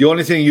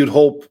only thing you'd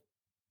hope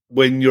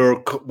when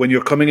you're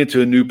coming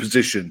into a new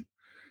position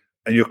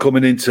and you're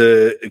coming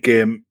into a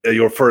game,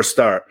 your first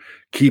start.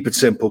 Keep it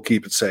simple,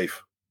 keep it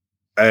safe.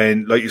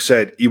 And like you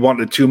said, he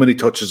wanted too many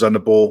touches on the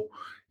ball.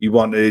 He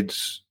wanted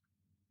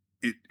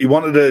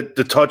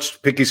the touch to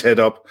pick his head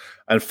up,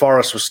 and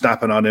Forrest was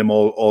snapping on him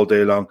all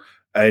day long.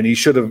 And he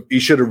should have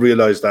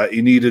realized that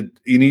he needed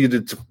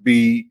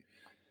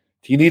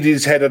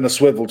his head on a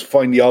swivel to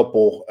find the out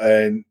ball,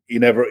 and he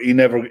never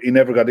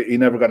got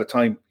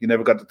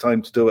the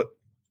time to do it.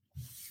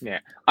 Yeah,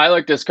 I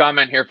like this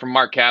comment here from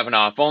Mark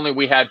Kavanaugh. If only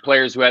we had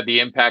players who had the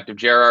impact of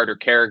Gerrard or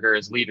Carragher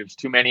as leaders.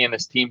 Too many in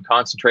this team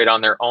concentrate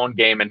on their own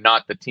game and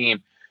not the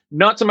team.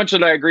 Not so much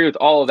that I agree with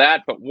all of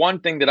that, but one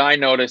thing that I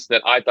noticed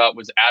that I thought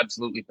was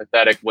absolutely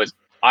pathetic was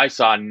I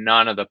saw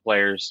none of the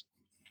players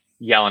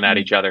yelling at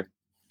each other.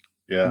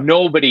 Yeah,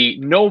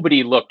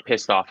 nobody looked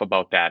pissed off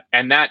about that,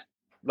 and that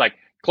like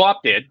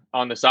Klopp did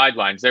on the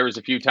sidelines. There was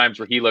a few times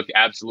where he looked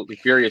absolutely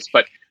furious,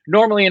 but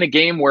normally in a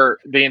game where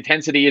the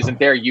intensity isn't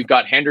there, you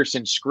got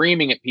Henderson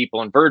screaming at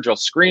people and Virgil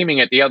screaming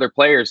at the other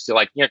players to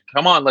like, yeah,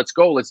 come on, let's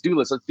go, let's do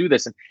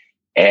this. And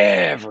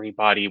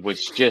everybody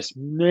was just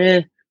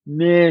meh,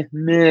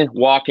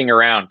 walking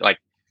around. Like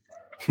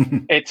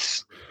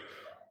it's,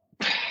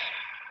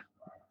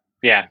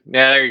 yeah,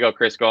 there you go,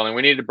 Chris Golding.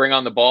 We need to bring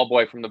on the ball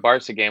boy from the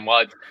Barca game.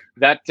 Well,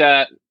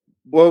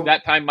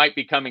 that time might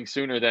be coming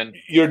sooner than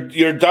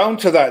you're down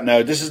to that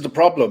now. This is the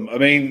problem. I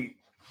mean,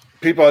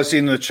 people I've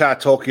seen in the chat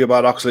talking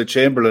about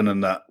Oxlade-Chamberlain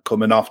and that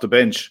coming off the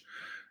bench.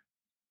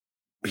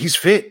 He's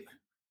fit.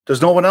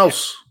 There's no one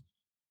else,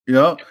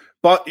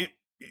 But you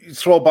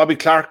throw Bobby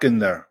Clark in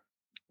there,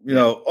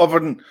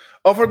 Other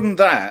than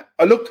that,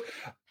 I looked.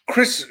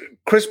 Chris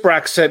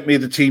Brack sent me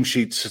the team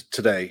sheets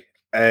today,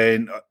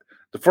 and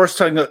the first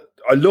time that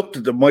I looked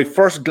at them, my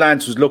first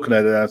glance was looking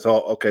at it, and I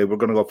thought, okay, we're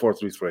going to go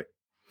 4-3-3.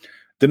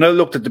 Then I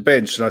looked at the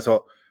bench, and I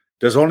thought,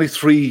 there's only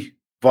 3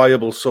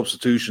 viable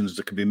substitutions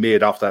that can be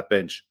made off that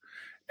bench.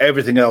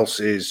 Everything else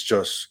is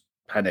just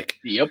panic.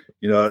 Yep.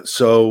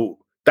 So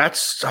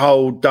that's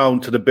how down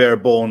to the bare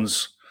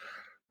bones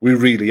we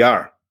really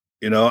are,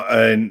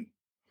 and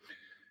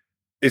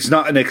it's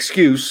not an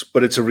excuse,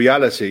 but it's a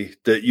reality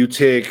that you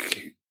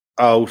take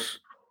out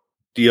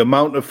the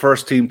amount of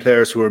first team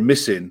players who are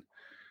missing,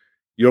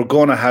 you're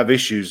going to have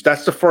issues.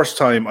 That's the first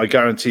time, I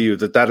guarantee you,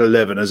 that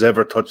 11 has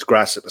ever touched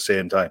grass at the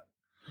same time.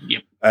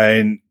 Yep.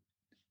 And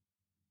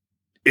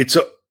it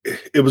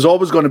was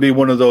always going to be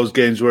one of those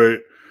games where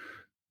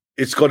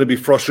it's going to be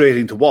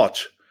frustrating to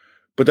watch,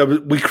 but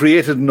we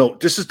created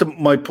This has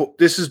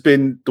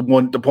been the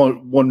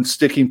one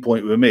sticking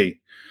point with me.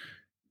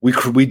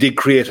 We did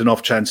create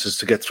enough chances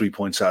to get 3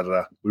 points out of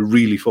that. We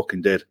really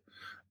fucking did,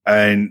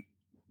 and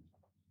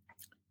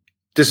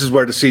this is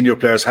where the senior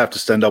players have to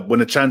stand up.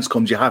 When a chance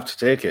comes, you have to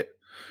take it,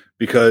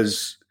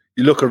 because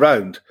you look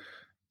around.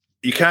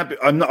 You can't be.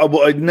 I'd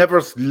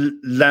never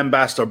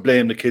lambast or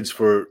blame the kids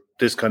for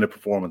this kind of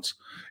performance.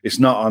 It's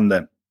not on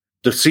them.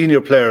 The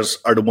senior players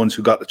are the ones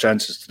who got the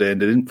chances today, and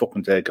they didn't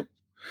fucking take them.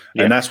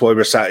 Yeah. And that's why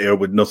we're sat here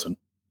with nothing.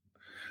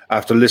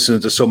 After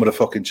listening to some of the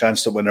fucking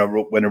chants that went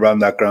around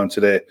that ground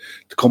today,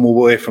 to come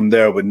away from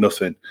there with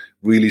nothing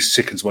really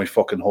sickens my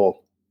fucking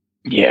hole.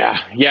 Yeah.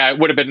 It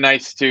would have been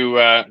nice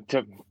to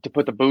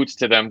put the boots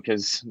to them,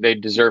 because they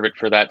deserve it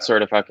for that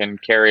sort of fucking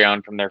carry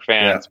on from their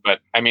fans. Yeah. But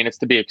I mean, it's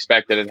to be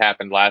expected. It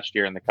happened last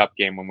year in the Cup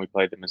game when we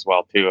played them as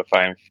well too, if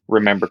I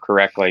remember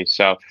correctly.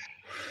 So.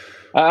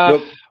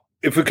 Look,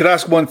 if we could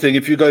ask one thing,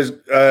 if you guys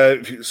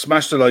if you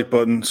smash the like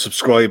button,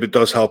 subscribe, it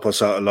does help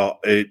us out a lot.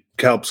 It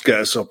helps get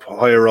us up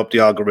higher up the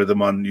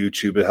algorithm on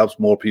YouTube. It helps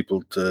more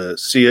people to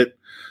see it.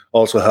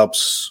 Also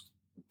helps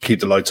keep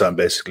the lights on,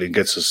 basically, and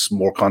gets us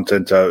more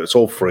content out. It's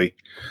all free.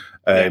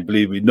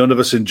 Believe me, none of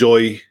us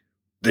enjoy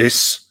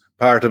this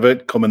part of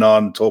it, coming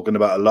on talking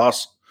about a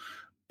loss,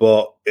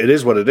 but it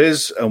is what it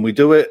is, and we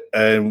do it,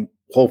 and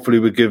hopefully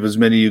we give as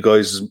many of you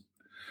guys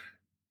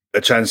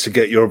a chance to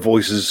get your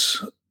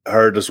voices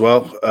heard as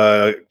well.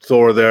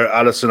 Thor there,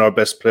 Alisson, our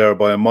best player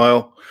by a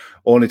mile.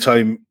 Only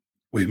time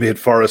we made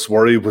Forrest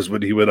worry was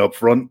when he went up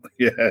front.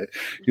 Yeah,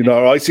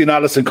 I seen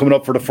Alisson coming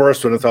up for the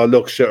first one. I thought,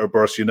 look, shit or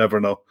burst, you never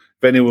know.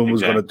 If anyone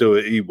was going to do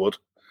it, he would.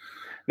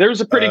 There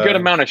was a pretty good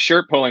amount of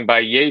shirt pulling by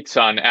Yates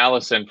on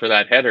Alisson for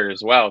that header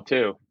as well,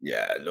 too.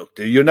 Yeah, look,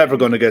 you're never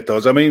going to get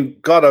those. I mean,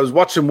 God, I was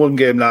watching one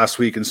game last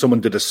week, and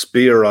someone did a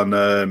spear on.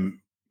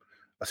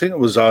 I think it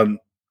was on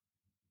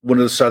one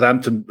of the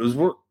Southampton. It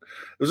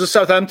was a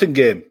Southampton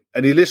game,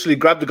 and he literally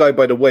grabbed the guy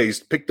by the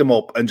waist, picked him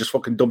up, and just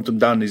fucking dumped him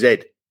down his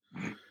head.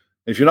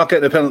 If you're not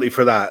getting a penalty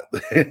for that,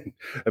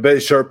 I bet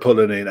his shirt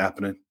pulling ain't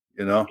happening,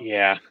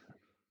 Yeah.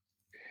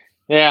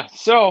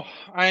 So,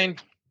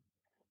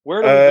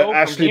 where do we go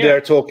Ashley from here?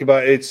 there talking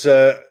about it's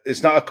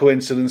not a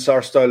coincidence.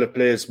 Our style of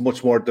play is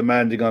much more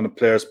demanding on the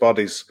players'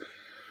 bodies.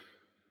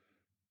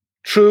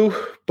 True,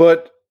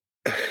 but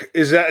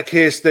is that a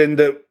case then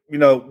that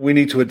we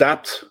need to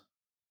adapt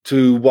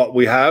to what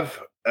we have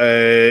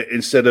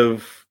instead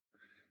of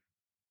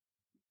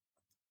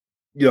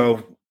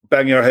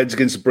banging our heads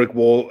against a brick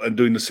wall and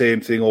doing the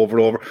same thing over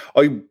and over?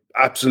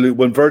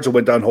 When Virgil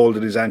went down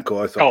holding his ankle,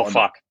 I thought, oh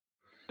fuck.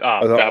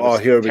 That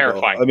was here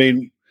terrifying. We go. I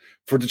mean,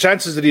 for the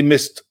chances that he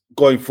missed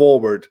going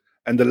forward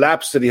and the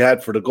laps that he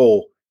had for the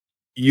goal,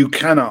 you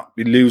cannot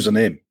be losing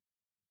him.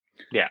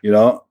 Yeah. You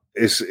know,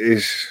 it's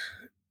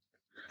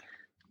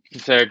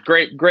a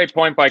great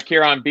point by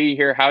Kieran B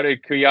here. How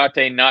did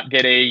Kouyaté not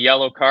get a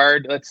yellow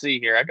card? Let's see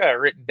here. I got it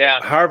written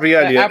down. Harvey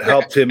Elliott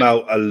helped him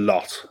out a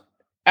lot.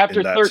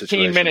 After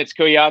 13 minutes,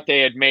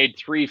 Kouyaté had made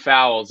 3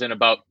 fouls in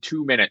about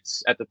 2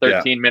 minutes at the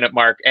 13-minute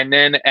mark. And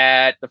then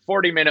at the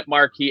 40-minute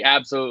mark, he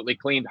absolutely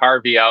cleaned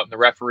Harvey out, and the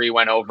referee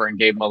went over and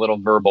gave him a little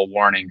verbal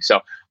warning.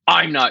 So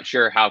I'm not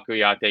sure how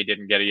Kouyaté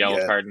didn't get a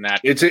yellow card in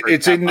that.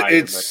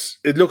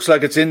 It looks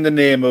like it's in the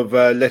name of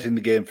letting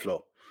the game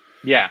flow.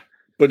 Yeah.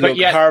 But look,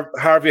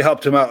 Harvey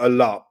helped him out a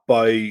lot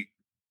by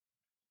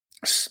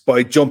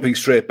jumping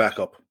straight back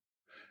up.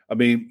 I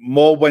mean,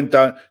 Mo went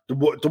down. The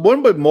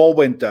one where Mo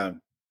went down,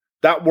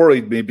 that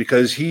worried me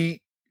because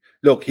he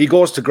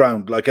goes to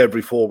ground like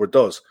every forward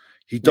does.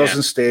 He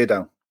doesn't stay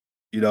down.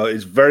 You know,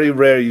 it's very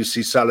rare you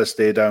see Salah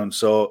stay down.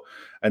 So,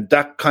 and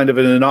that kind of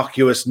an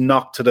innocuous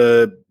knock to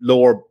the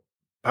lower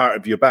part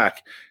of your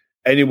back.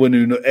 Anyone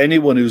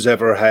who's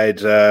ever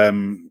had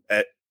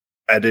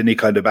any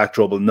kind of back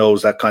trouble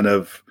knows that kind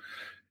of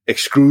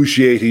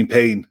excruciating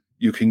pain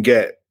you can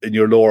get in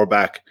your lower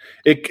back.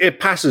 It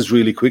passes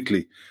really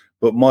quickly,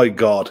 but my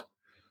God.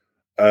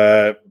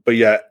 But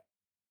yeah.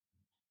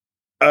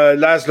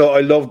 Laszlo,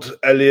 I loved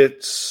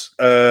Elliott's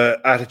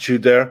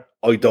attitude there.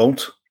 I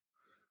don't.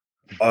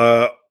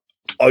 I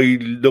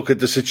look at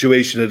the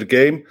situation of the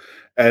game,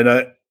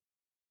 and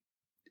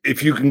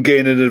if you can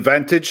gain an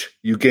advantage,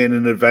 you gain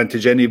an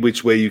advantage any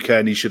which way you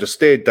can. He should have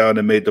stayed down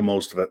and made the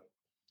most of it.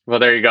 Well,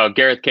 there you go.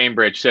 Gareth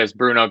Cambridge says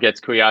Bruno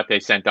gets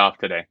Kouyaté sent off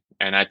today,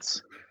 and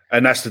that's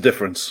the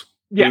difference.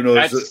 Yeah,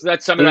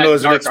 that's some of that.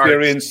 Bruno's an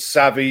experienced,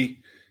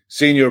 savvy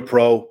senior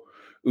pro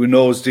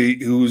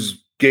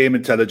whose game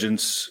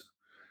intelligence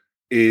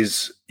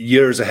is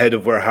years ahead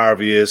of where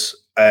Harvey is,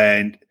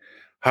 and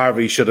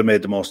Harvey should have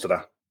made the most of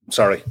that. I'm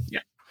sorry.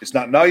 Yeah. It's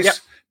not nice. Yeah.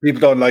 People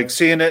don't like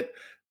seeing it,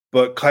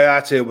 but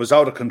Kouyaté was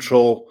out of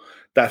control.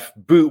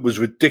 That boot was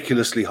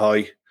ridiculously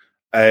high,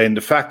 and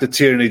the fact that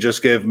Tierney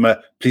just gave him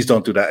please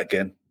don't do that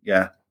again.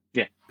 Yeah.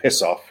 Yeah.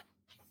 Piss off.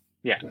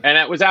 Yeah. And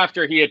it was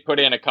after he had put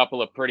in a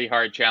couple of pretty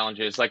hard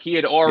challenges. Like he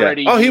had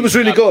already... Yeah. Oh, he was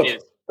really good.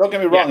 Don't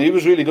get me wrong. He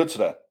was really good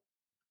today.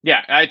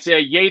 Yeah. I'd say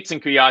Yates and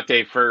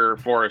Kouyaté for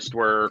Forest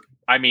were...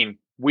 I mean,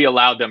 we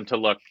allowed them to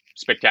look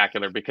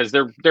spectacular because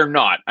they're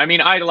not. I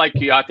mean, I liked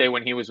Kouyaté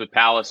when he was with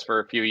Palace for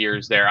a few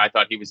years there. I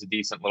thought he was a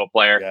decent little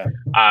player.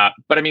 Yeah.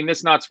 But I mean,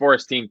 this Notts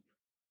Forest team,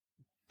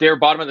 they're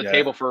bottom of the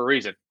table for a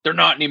reason. They're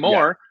not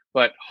anymore,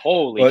 but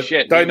holy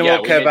shit.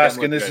 Dynamo Kev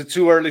asking, is it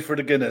too early for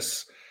the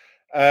Guinness?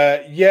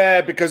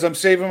 Because I'm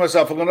saving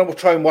myself. I'm going to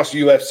try and watch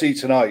the UFC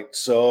tonight.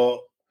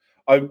 So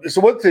it's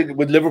the one thing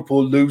with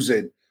Liverpool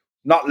losing,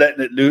 not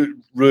letting it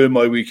ruin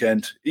my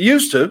weekend. It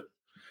used to.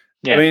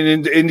 Yeah. I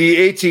mean, in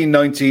the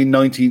 18-19,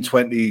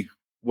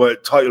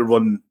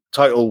 19-20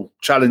 title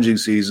challenging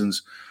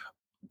seasons,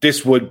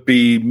 this would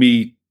be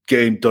me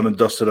game done and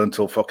dusted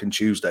until fucking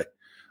Tuesday.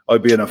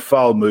 I'd be in a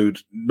foul mood.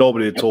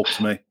 Nobody would talk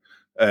to me.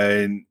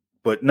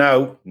 But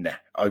now, nah.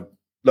 I'm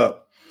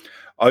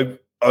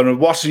going to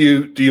watch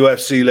the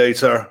UFC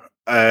later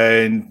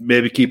and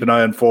maybe keep an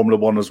eye on Formula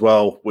One as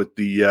well with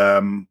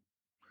the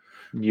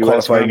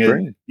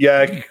qualifying.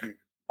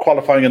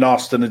 Qualifying in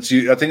Austin. I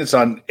think it's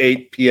on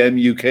 8 p.m.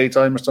 UK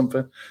time or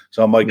something.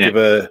 So I might give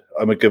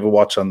a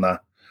watch on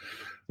that.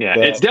 Yeah,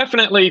 it's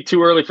definitely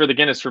too early for the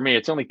Guinness for me.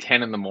 It's only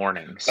 10 in the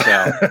morning. So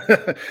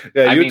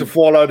you had to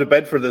fall out of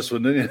bed for this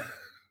one, didn't you?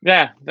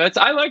 Yeah,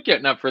 I like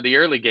getting up for the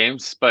early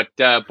games, but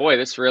boy,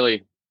 this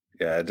really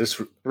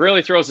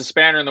throws a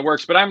spanner in the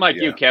works. But I'm like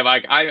you, Kev.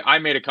 I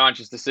made a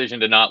conscious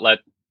decision to not let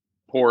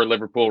poor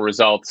Liverpool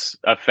results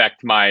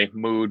affect my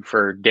mood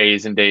for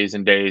days and days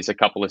and days a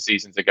couple of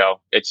seasons ago.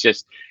 It's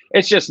just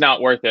not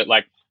worth it.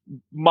 Like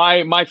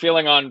my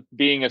feeling on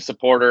being a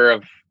supporter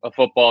of a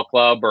football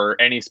club or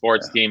any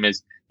sports team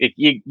is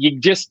you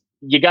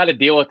got to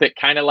deal with it.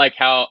 Kind of like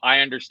how I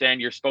understand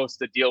you're supposed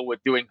to deal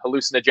with doing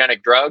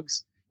hallucinogenic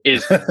drugs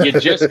is you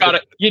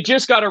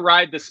just gotta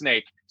ride the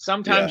snake.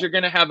 Sometimes you're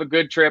going to have a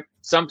good trip.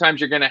 Sometimes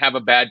you're going to have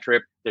a bad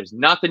trip. There's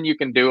nothing you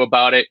can do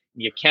about it.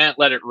 You can't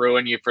let it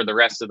ruin you for the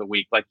rest of the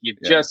week. Like it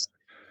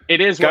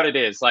is what it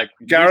is. Like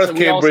Gareth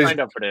Cambridge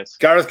signed up for this.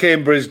 Gareth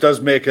Cambridge does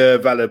make a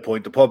valid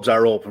point. The pubs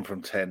are open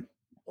from 10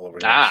 over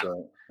here.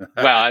 So.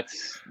 Well,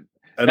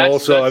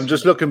 I'm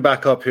just looking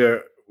back up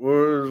here.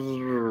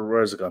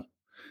 Where's it gone?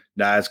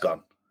 Nah, it's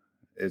gone.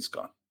 It's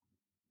gone.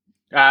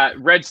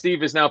 Red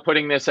Steve is now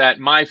putting this at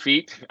my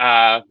feet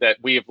that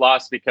we have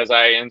lost because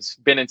I have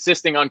been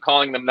insisting on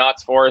calling them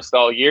Notts Forest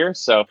all year.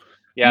 So,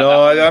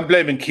 I'm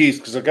blaming Keith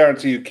because I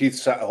guarantee you Keith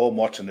sat at home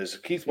watching this.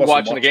 Keith wasn't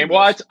watching the game.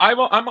 Well, I'm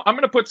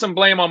going to put some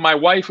blame on my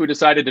wife who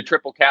decided to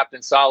triple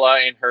captain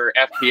Salah in her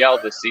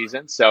FPL this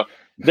season. So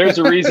there's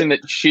a reason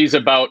that she's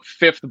about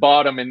fifth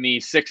bottom in the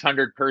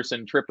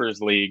 600-person Trippers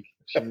League.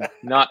 She's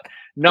not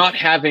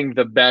having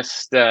the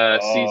best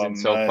season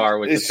so far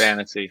with the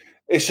fantasy.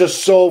 It's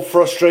just so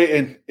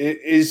frustrating.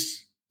 It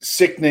is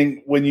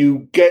sickening when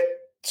you get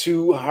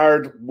 2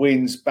 hard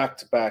wins back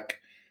to back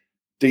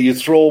that you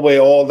throw away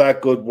all that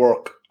good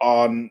work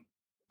on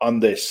on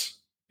this,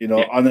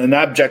 on an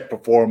abject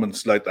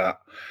performance like that.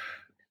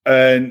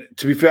 And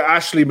to be fair,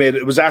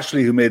 it was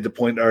Ashley who made the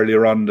point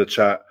earlier on in the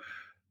chat.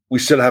 We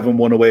still haven't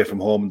won away from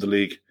home in the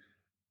league.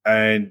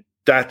 And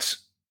that's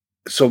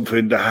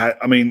something that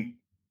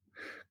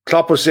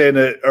Klopp was saying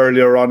it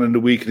earlier on in the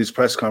week in his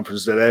press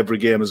conference that every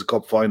game is a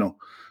cup final.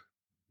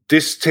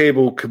 This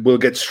table will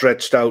get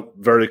stretched out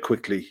very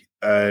quickly,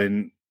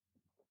 and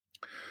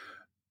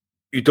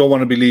you don't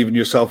want to be leaving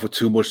yourself with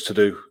too much to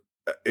do.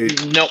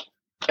 No.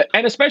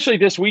 And especially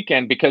this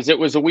weekend, because it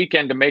was a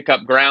weekend to make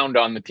up ground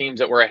on the teams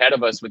that were ahead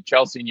of us with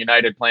Chelsea and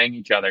United playing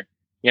each other.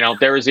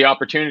 There was the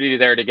opportunity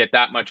there to get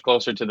that much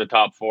closer to the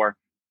top four.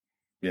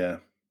 Yeah.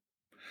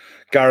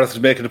 Gareth is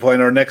making the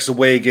point. Our next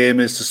away game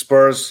is the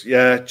Spurs.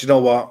 Yeah, do you know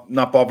what?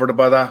 Not bothered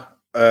about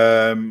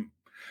that.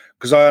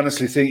 Because I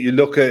honestly think you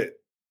look at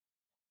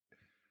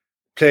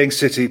playing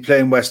City,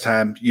 playing West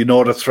Ham,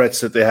 the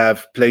threats that they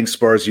have. Playing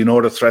Spurs,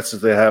 the threats that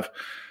they have.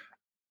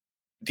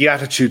 The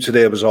attitude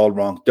today was all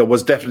wrong. There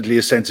was definitely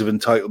a sense of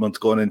entitlement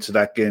going into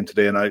that game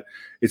today. And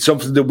it's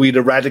something that we'd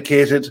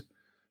eradicated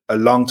a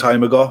long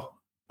time ago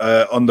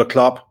under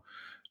Klopp.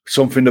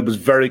 Something that was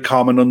very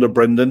common under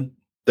Brendan.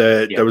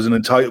 There was an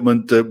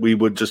entitlement that we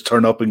would just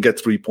turn up and get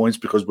 3 points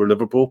because we're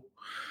Liverpool.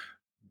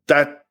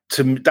 That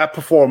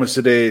performance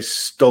today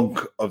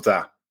stunk of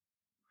that.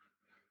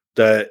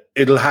 That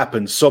it'll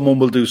happen. Someone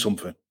will do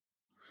something.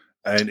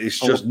 And it's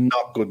just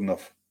not good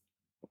enough.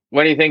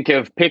 What do you think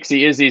of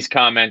Pixie Izzy's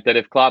comment that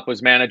if Klopp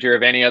was manager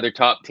of any other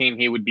top team,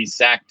 he would be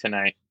sacked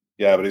tonight?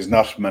 Yeah, but he's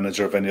not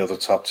manager of any other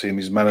top team.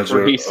 He's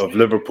manager of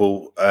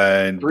Liverpool,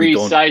 and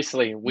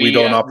precisely we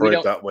don't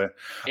operate that way.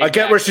 Exactly. I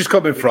get where she's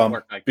coming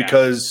from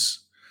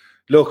because,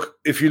 look,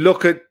 if you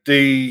look at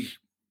it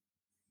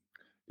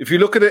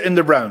in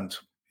the round,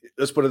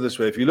 let's put it this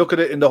way: if you look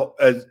at it in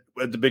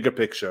at the bigger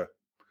picture,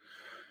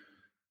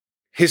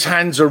 his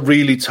hands are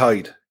really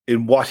tied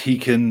in what he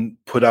can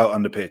put out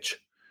on the pitch.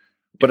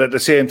 But at the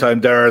same time,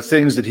 there are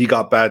things that he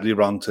got badly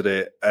wrong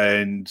today,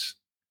 and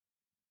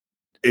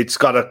it's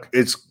got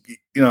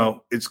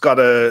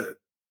to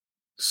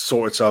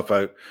sort itself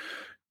out.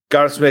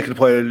 Gareth's making the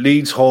point: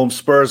 Leeds home,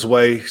 Spurs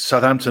away,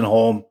 Southampton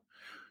home,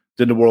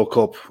 then the World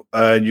Cup,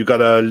 and you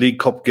got a League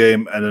Cup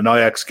game and an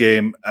Ajax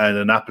game and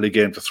a Napoli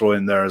game to throw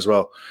in there as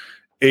well.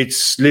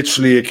 It's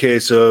literally a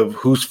case of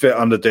who's fit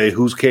on the day,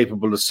 who's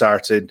capable of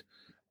starting,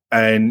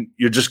 and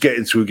you're just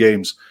getting through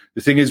games.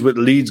 The thing is, with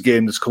the Leeds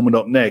game that's coming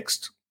up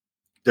next,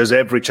 there's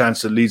every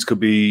chance that Leeds could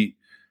be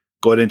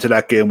going into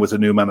that game with a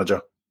new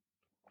manager.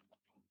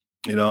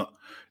 No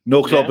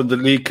club in the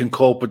league can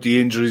cope with the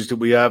injuries that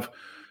we have.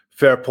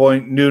 Fair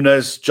point.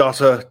 Nunes,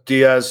 Jota,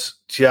 Diaz,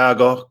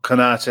 Thiago,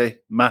 Konate,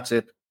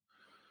 Matip.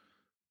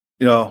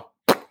 Yeah,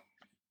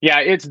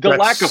 it's the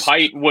lack of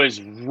height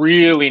was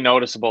really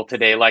noticeable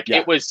today.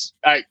 It was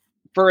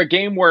for a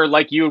game where,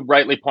 like you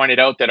rightly pointed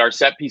out, that our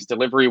set piece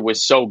delivery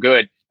was so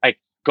good. Like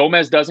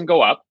Gomez doesn't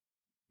go up,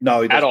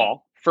 no, he doesn't. At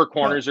all for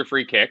corners or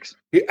free kicks.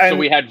 So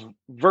we had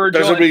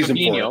Virgil. There's a reason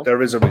and for it.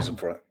 There is a reason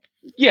for it.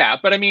 Yeah,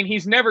 but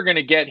he's never going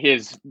to get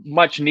his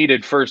much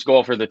needed first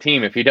goal for the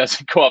team if he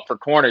doesn't go up for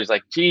corners.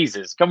 Like,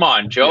 Jesus, come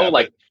on, Joe.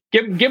 Yeah,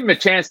 give him a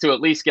chance to at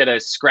least get a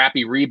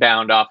scrappy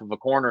rebound off of a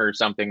corner or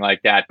something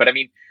like that. But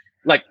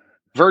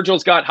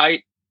Virgil's got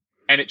height,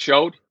 and it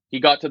showed.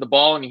 He got to the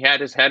ball and he had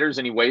his headers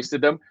and he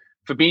wasted them.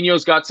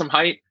 Fabinho's got some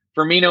height.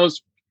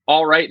 Firmino's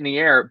all right in the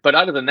air, but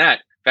other than that,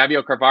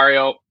 Fabio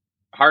Carvalho,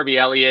 Harvey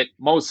Elliott,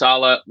 Mo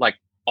Salah,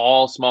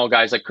 all small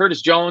guys. Like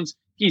Curtis Jones,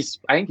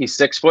 I think he's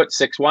 6 foot,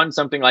 6'1",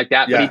 something like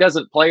that. Yeah. But he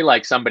doesn't play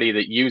like somebody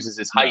that uses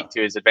his height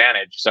to his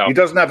advantage. So he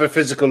doesn't have the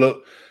physicality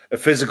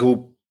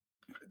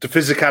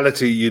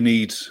you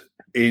need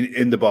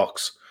in the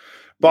box.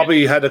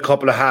 Bobby had a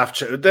couple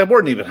of there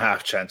weren't even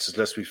half chances,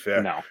 let's be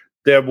fair. No.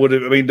 There would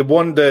have, the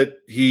one that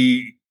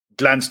he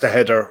glanced a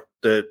header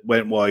that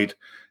went wide,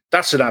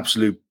 that's an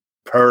absolute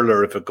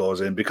perler if it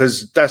goes in,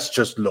 because that's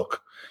just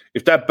luck.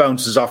 If that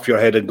bounces off your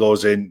head and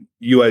goes in,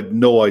 you had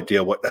no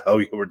idea what the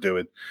hell you were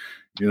doing.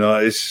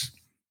 It's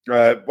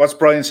what's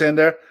Brian saying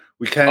there?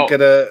 We can't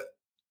get a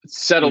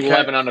settled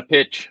 11 on a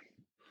pitch.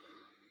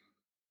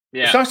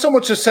 Yeah, it's not so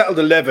much a settled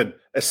 11,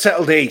 a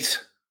settled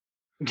 8.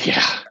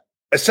 Yeah,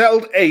 a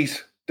settled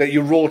 8 that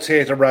you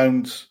rotate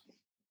around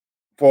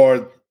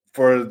for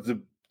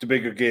the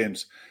bigger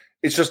games.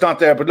 It's just not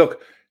there. But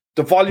look,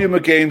 the volume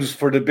of games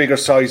for the bigger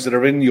sides that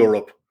are in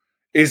Europe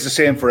is the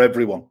same for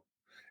everyone.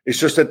 It's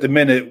just at the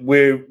minute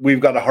we've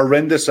got a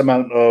horrendous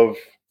amount of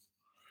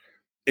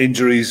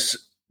injuries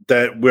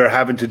that we're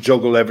having to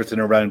juggle everything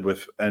around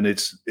with, and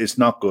it's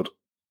not good.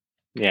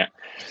 Yeah.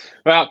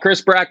 Well,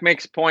 Chris Brack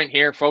makes a point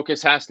here.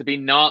 Focus has to be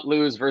not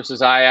lose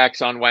versus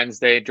Ajax on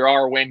Wednesday. Draw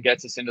or win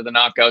gets us into the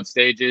knockout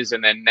stages,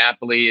 and then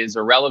Napoli is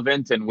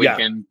irrelevant, and we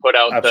can put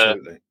out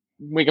the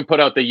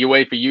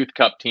UEFA Youth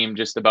Cup team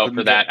just about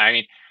for that.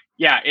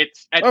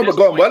 We're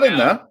going well in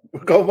that.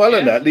 We're going well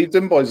in that. Leave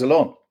them boys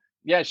alone.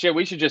 Yeah, shit.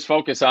 We should just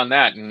focus on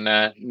that,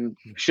 and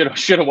should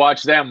have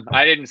watched them.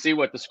 I didn't see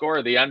what the score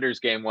of the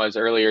unders game was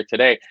earlier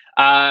today.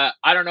 I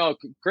don't know,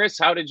 Chris.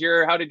 How did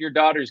your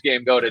daughter's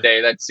game go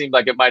today? That seemed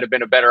like it might have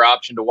been a better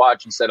option to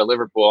watch instead of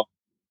Liverpool.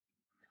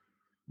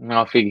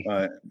 No, Figgy. All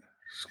right.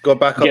 Let's go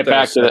back up. Get there.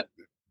 back to that.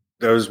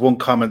 There was one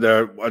comment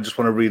there. I just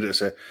want to read it. It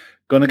said,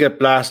 "Going to get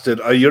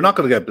blasted." You're not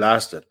going to get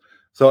blasted.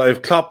 So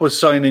if Klopp was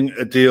signing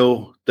a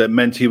deal that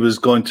meant he was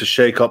going to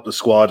shake up the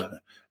squad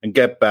and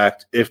get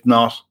backed, if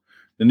not,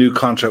 the new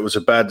contract was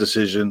a bad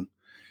decision.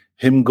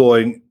 Him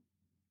going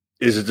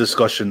is a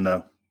discussion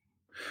now.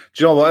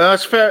 Do you know what?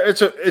 That's fair.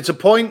 It's a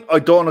point. I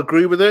don't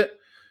agree with it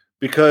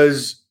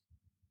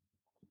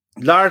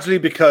largely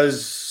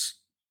because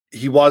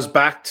he was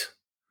backed.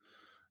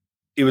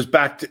 He was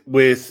backed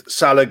with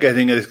Salah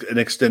getting an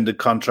extended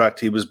contract.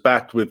 He was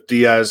backed with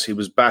Diaz. He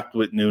was backed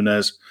with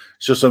Nunes.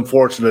 It's just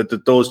unfortunate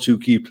that those two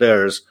key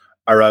players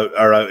are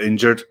out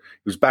injured.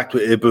 He was backed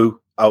with Ibu,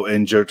 out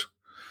injured.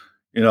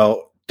 You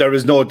know, there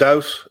is no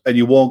doubt, and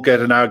you won't get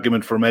an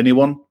argument from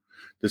anyone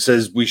that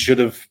says we should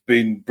have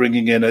been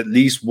bringing in at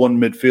least one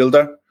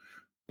midfielder,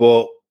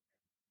 but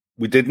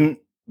we didn't.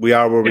 We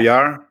are where we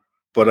are,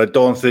 but I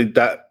don't think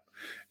that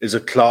is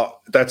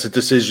that's a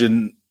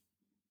decision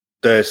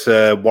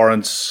that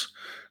warrants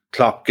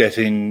Klopp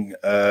getting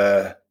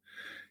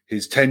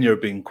his tenure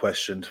being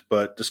questioned.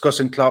 But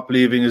discussing Klopp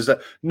leaving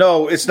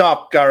no, it's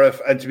not, Gareth.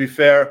 And to be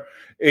fair,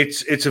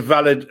 it's a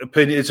valid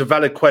opinion. It's a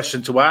valid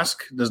question to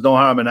ask. There's no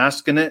harm in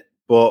asking it,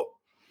 but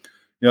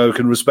we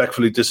can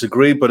respectfully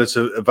disagree. But it's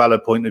a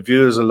valid point of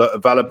view. There's a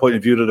valid point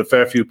of view that a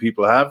fair few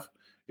people have.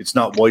 It's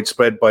not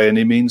widespread by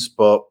any means,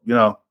 but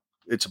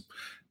it's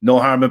no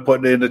harm in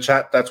putting it in the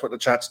chat. That's what the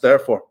chat's there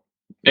for.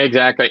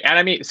 Exactly. And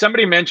I mean,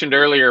 somebody mentioned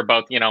earlier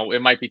about,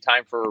 it might be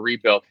time for a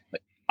rebuild.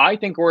 I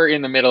think we're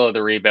in the middle of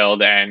the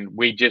rebuild and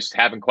we just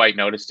haven't quite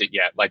noticed it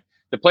yet. Like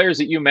the players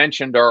that you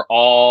mentioned are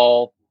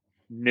all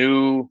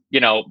new,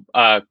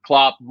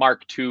 Klopp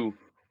Mark II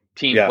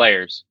team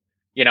players.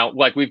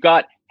 Like we've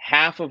got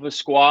half of a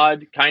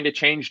squad kind of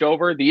changed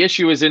over. The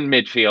issue is in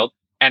midfield.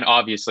 And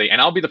obviously,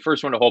 and I'll be the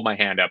first one to hold my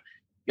hand up.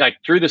 Like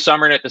through the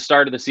summer and at the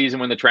start of the season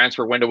when the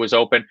transfer window was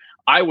open,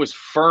 I was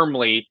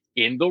firmly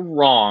in the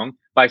wrong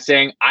by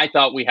saying I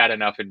thought we had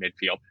enough in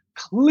midfield.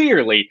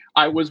 Clearly,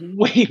 I was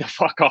way the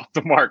fuck off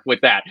the mark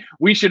with that.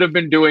 We should have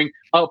been doing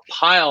a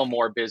pile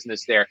more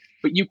business there.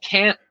 But you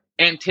can't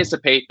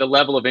anticipate the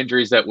level of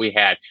injuries that we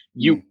had.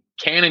 You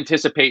can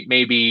anticipate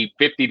maybe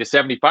 50 to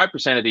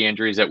 75% of the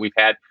injuries that we've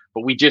had,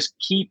 but we just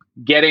keep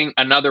getting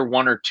another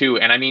one or two.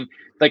 And I mean,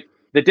 like,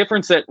 the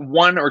difference that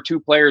one or two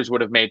players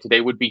would have made today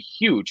would be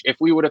huge. If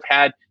we would have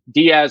had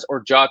Diaz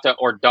or Jota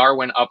or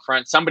Darwin up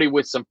front, somebody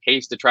with some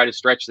pace to try to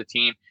stretch the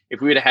team. If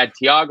we would have had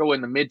Thiago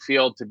in the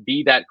midfield to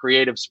be that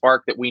creative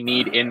spark that we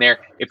need in there.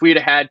 If we would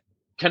have had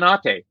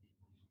Konate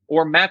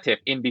or Matip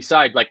in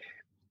beside. Like,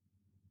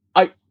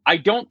 I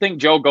don't think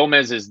Joe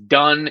Gomez is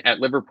done at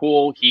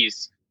Liverpool.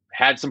 He's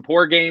had some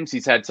poor games.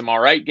 He's had some all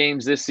right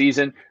games this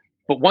season.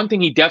 But one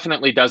thing he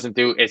definitely doesn't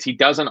do is he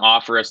doesn't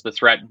offer us the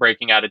threat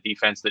breaking out of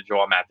defense that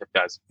Joel Matip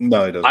does.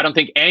 No, he doesn't. I don't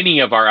think any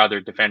of our other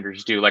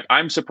defenders do. Like,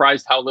 I'm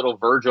surprised how little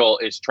Virgil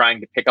is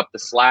trying to pick up the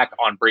slack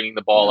on bringing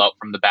the ball out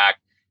from the back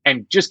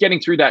and just getting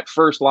through that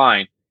first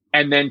line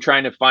and then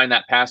trying to find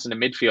that pass in the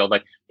midfield.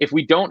 Like, if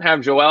we don't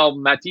have Joel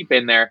Matip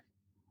in there,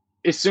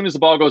 as soon as the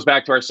ball goes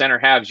back to our center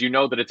halves, you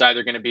know that it's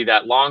either going to be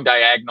that long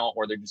diagonal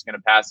or they're just going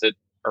to pass it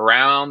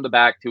around the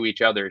back to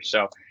each other.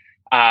 So,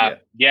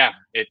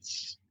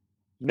 it's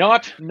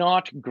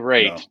not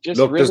great. No. Just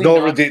look, really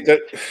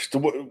there's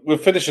no we'll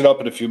finish it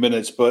up in a few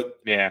minutes, but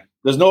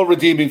there's no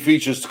redeeming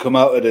features to come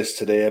out of this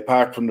today,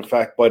 apart from the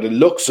fact, by the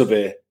looks of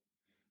it,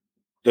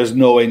 there's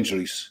no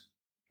injuries.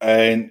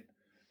 And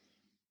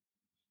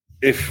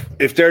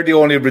if they're the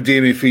only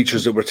redeeming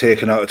features that we're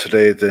taking out of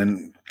today,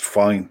 then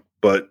fine.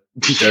 But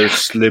there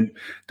is slim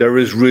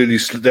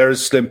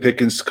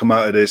pickings to come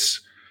out of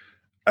this,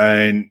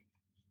 and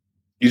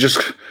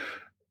it's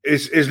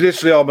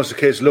literally almost a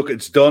case. Look,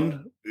 it's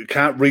done. You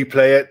can't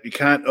replay it. You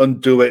can't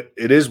undo it.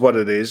 It is what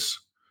it is.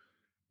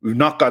 We've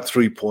not got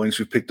 3 points.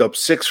 We've picked up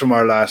 6 from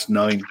our last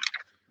 9.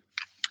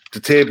 The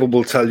table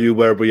will tell you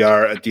where we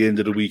are at the end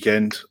of the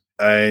weekend,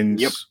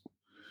 and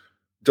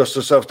dust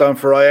ourselves down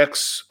for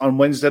Ajax on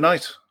Wednesday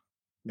night.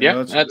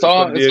 That's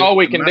all. That's all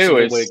we can do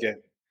is.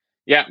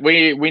 Yeah,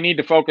 we need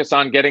to focus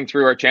on getting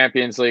through our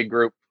Champions League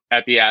group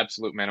at the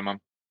absolute minimum.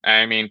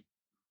 I mean,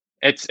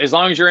 it's as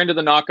long as you're into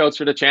the knockouts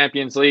for the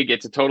Champions League,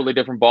 it's a totally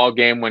different ball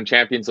game when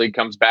Champions League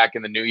comes back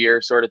in the new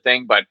year, sort of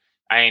thing. But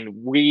I mean,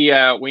 we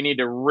need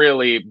to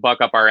really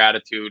buck up our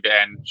attitude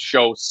and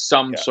show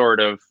some sort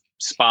of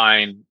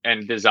spine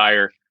and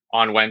desire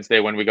on Wednesday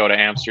when we go to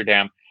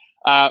Amsterdam.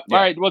 All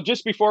right. Well,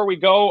 just before we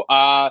go,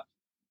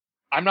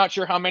 I'm not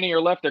sure how many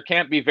are left. There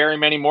can't be very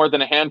many, more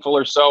than a handful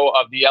or so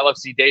of the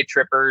LFC day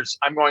trippers.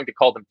 I'm going to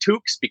call them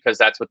toques because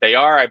that's what they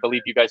are. I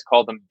believe you guys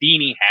call them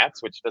beanie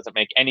hats, which doesn't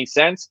make any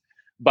sense.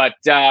 But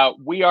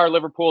we are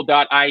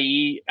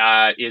Liverpool.ie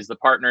is the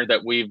partner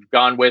that we've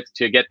gone with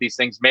to get these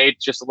things made.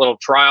 Just a little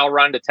trial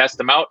run to test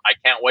them out. I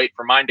can't wait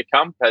for mine to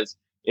come because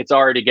it's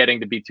already getting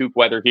to be toque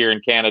weather here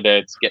in Canada.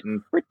 It's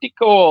getting pretty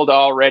cold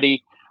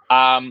already.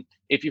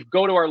 If you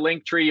go to our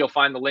link tree, you'll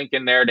find the link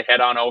in there to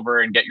head on over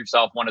and get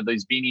yourself one of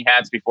these beanie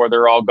hats before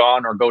they're all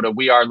gone, or go to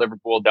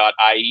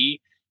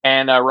weareliverpool.ie.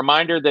 And a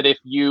reminder that if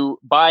you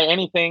buy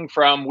anything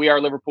from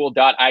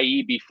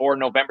weareliverpool.ie before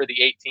November the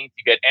 18th,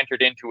 you get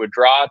entered into a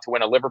draw to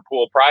win a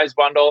Liverpool prize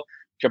bundle,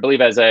 which I believe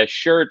has a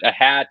shirt, a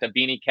hat, a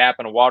beanie cap,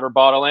 and a water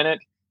bottle in it.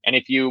 And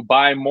if you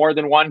buy more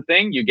than one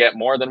thing, you get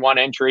more than one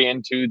entry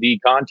into the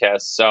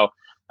contest. So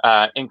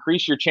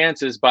increase your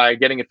chances by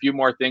getting a few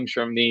more things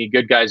from the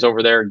good guys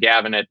over there,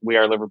 Gavin at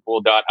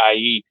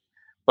weareliverpool.ie.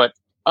 But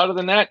other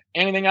than that,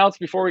 anything else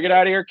before we get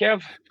out of here,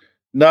 Kev?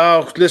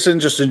 No, listen,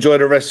 just enjoy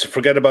the rest.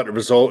 Forget about the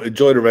result.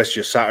 Enjoy the rest of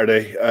your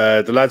Saturday.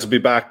 The lads will be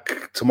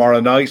back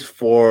tomorrow night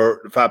for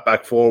the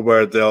Fatback 4,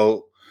 where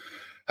they'll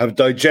have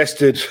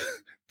digested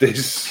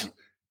this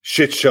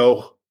shit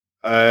show.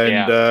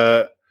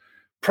 And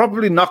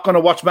probably not going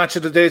to watch Match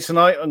of the Day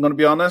tonight, I'm going to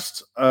be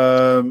honest.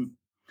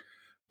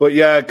 But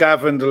yeah,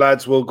 Gavin, the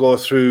lads will go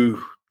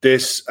through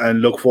this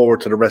and look forward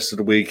to the rest of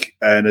the week.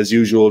 And as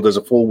usual, there's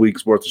a full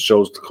week's worth of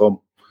shows to come.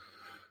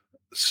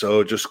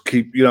 So just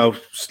keep,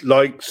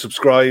 like,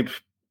 subscribe,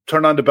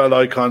 turn on the bell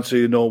icon so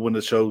you know when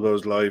the show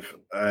goes live.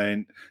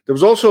 And there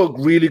was also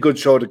a really good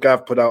show that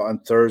Gav put out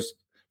on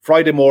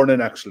Friday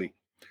morning, actually.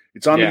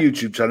 It's on the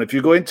YouTube channel. If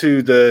you go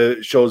into the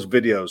show's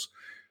videos,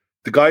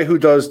 the guy who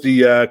does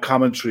the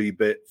commentary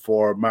bit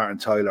for Martin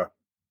Tyler,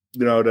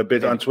 the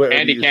bit on Twitter.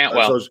 Andy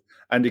Cantwell.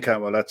 Andy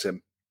Cantwell, that's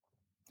him.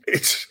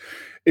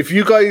 If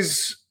you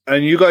guys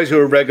who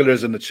are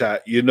regulars in the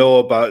chat, you know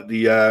about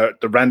the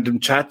random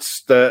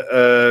chats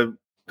that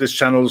this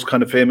channel is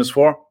kind of famous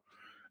for.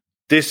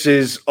 This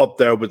is up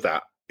there with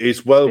that.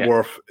 It's well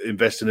worth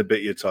investing a bit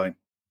of your time.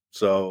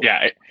 So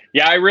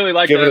I really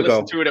liked it. I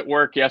listened to it at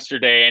work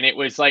yesterday, and it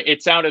was like,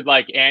 it sounded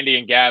like Andy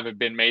and Gav have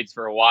been mates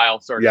for a while,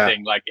 sort of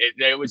thing. Like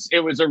it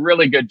was a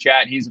really good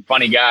chat. He's a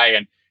funny guy,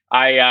 and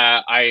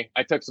I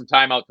took some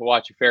time out to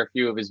watch a fair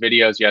few of his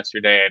videos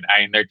yesterday,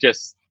 and they're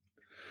just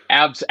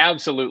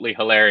absolutely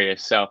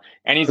hilarious. So,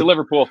 and he's a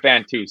Liverpool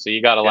fan too, so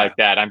you got to like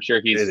that. I'm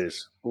sure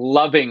he's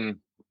loving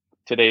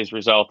today's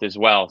result as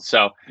well.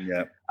 So,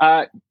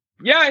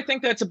 I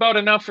think that's about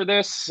enough for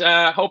this.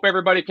 Hope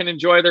everybody can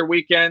enjoy their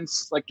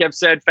weekends. Like Kev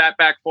said,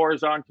 Fatback 4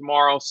 is on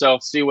tomorrow, so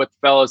see what the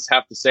fellas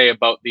have to say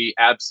about the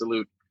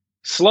absolute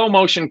slow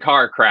motion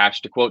car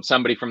crash, to quote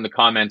somebody from the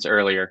comments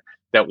earlier,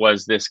 that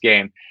was this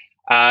game.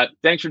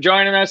 Thanks for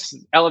joining us,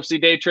 LFC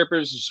Day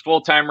Trippers,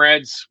 full-time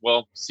Reds.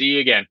 We'll see you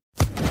again.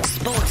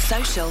 Sports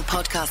Social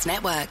Podcast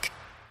Network.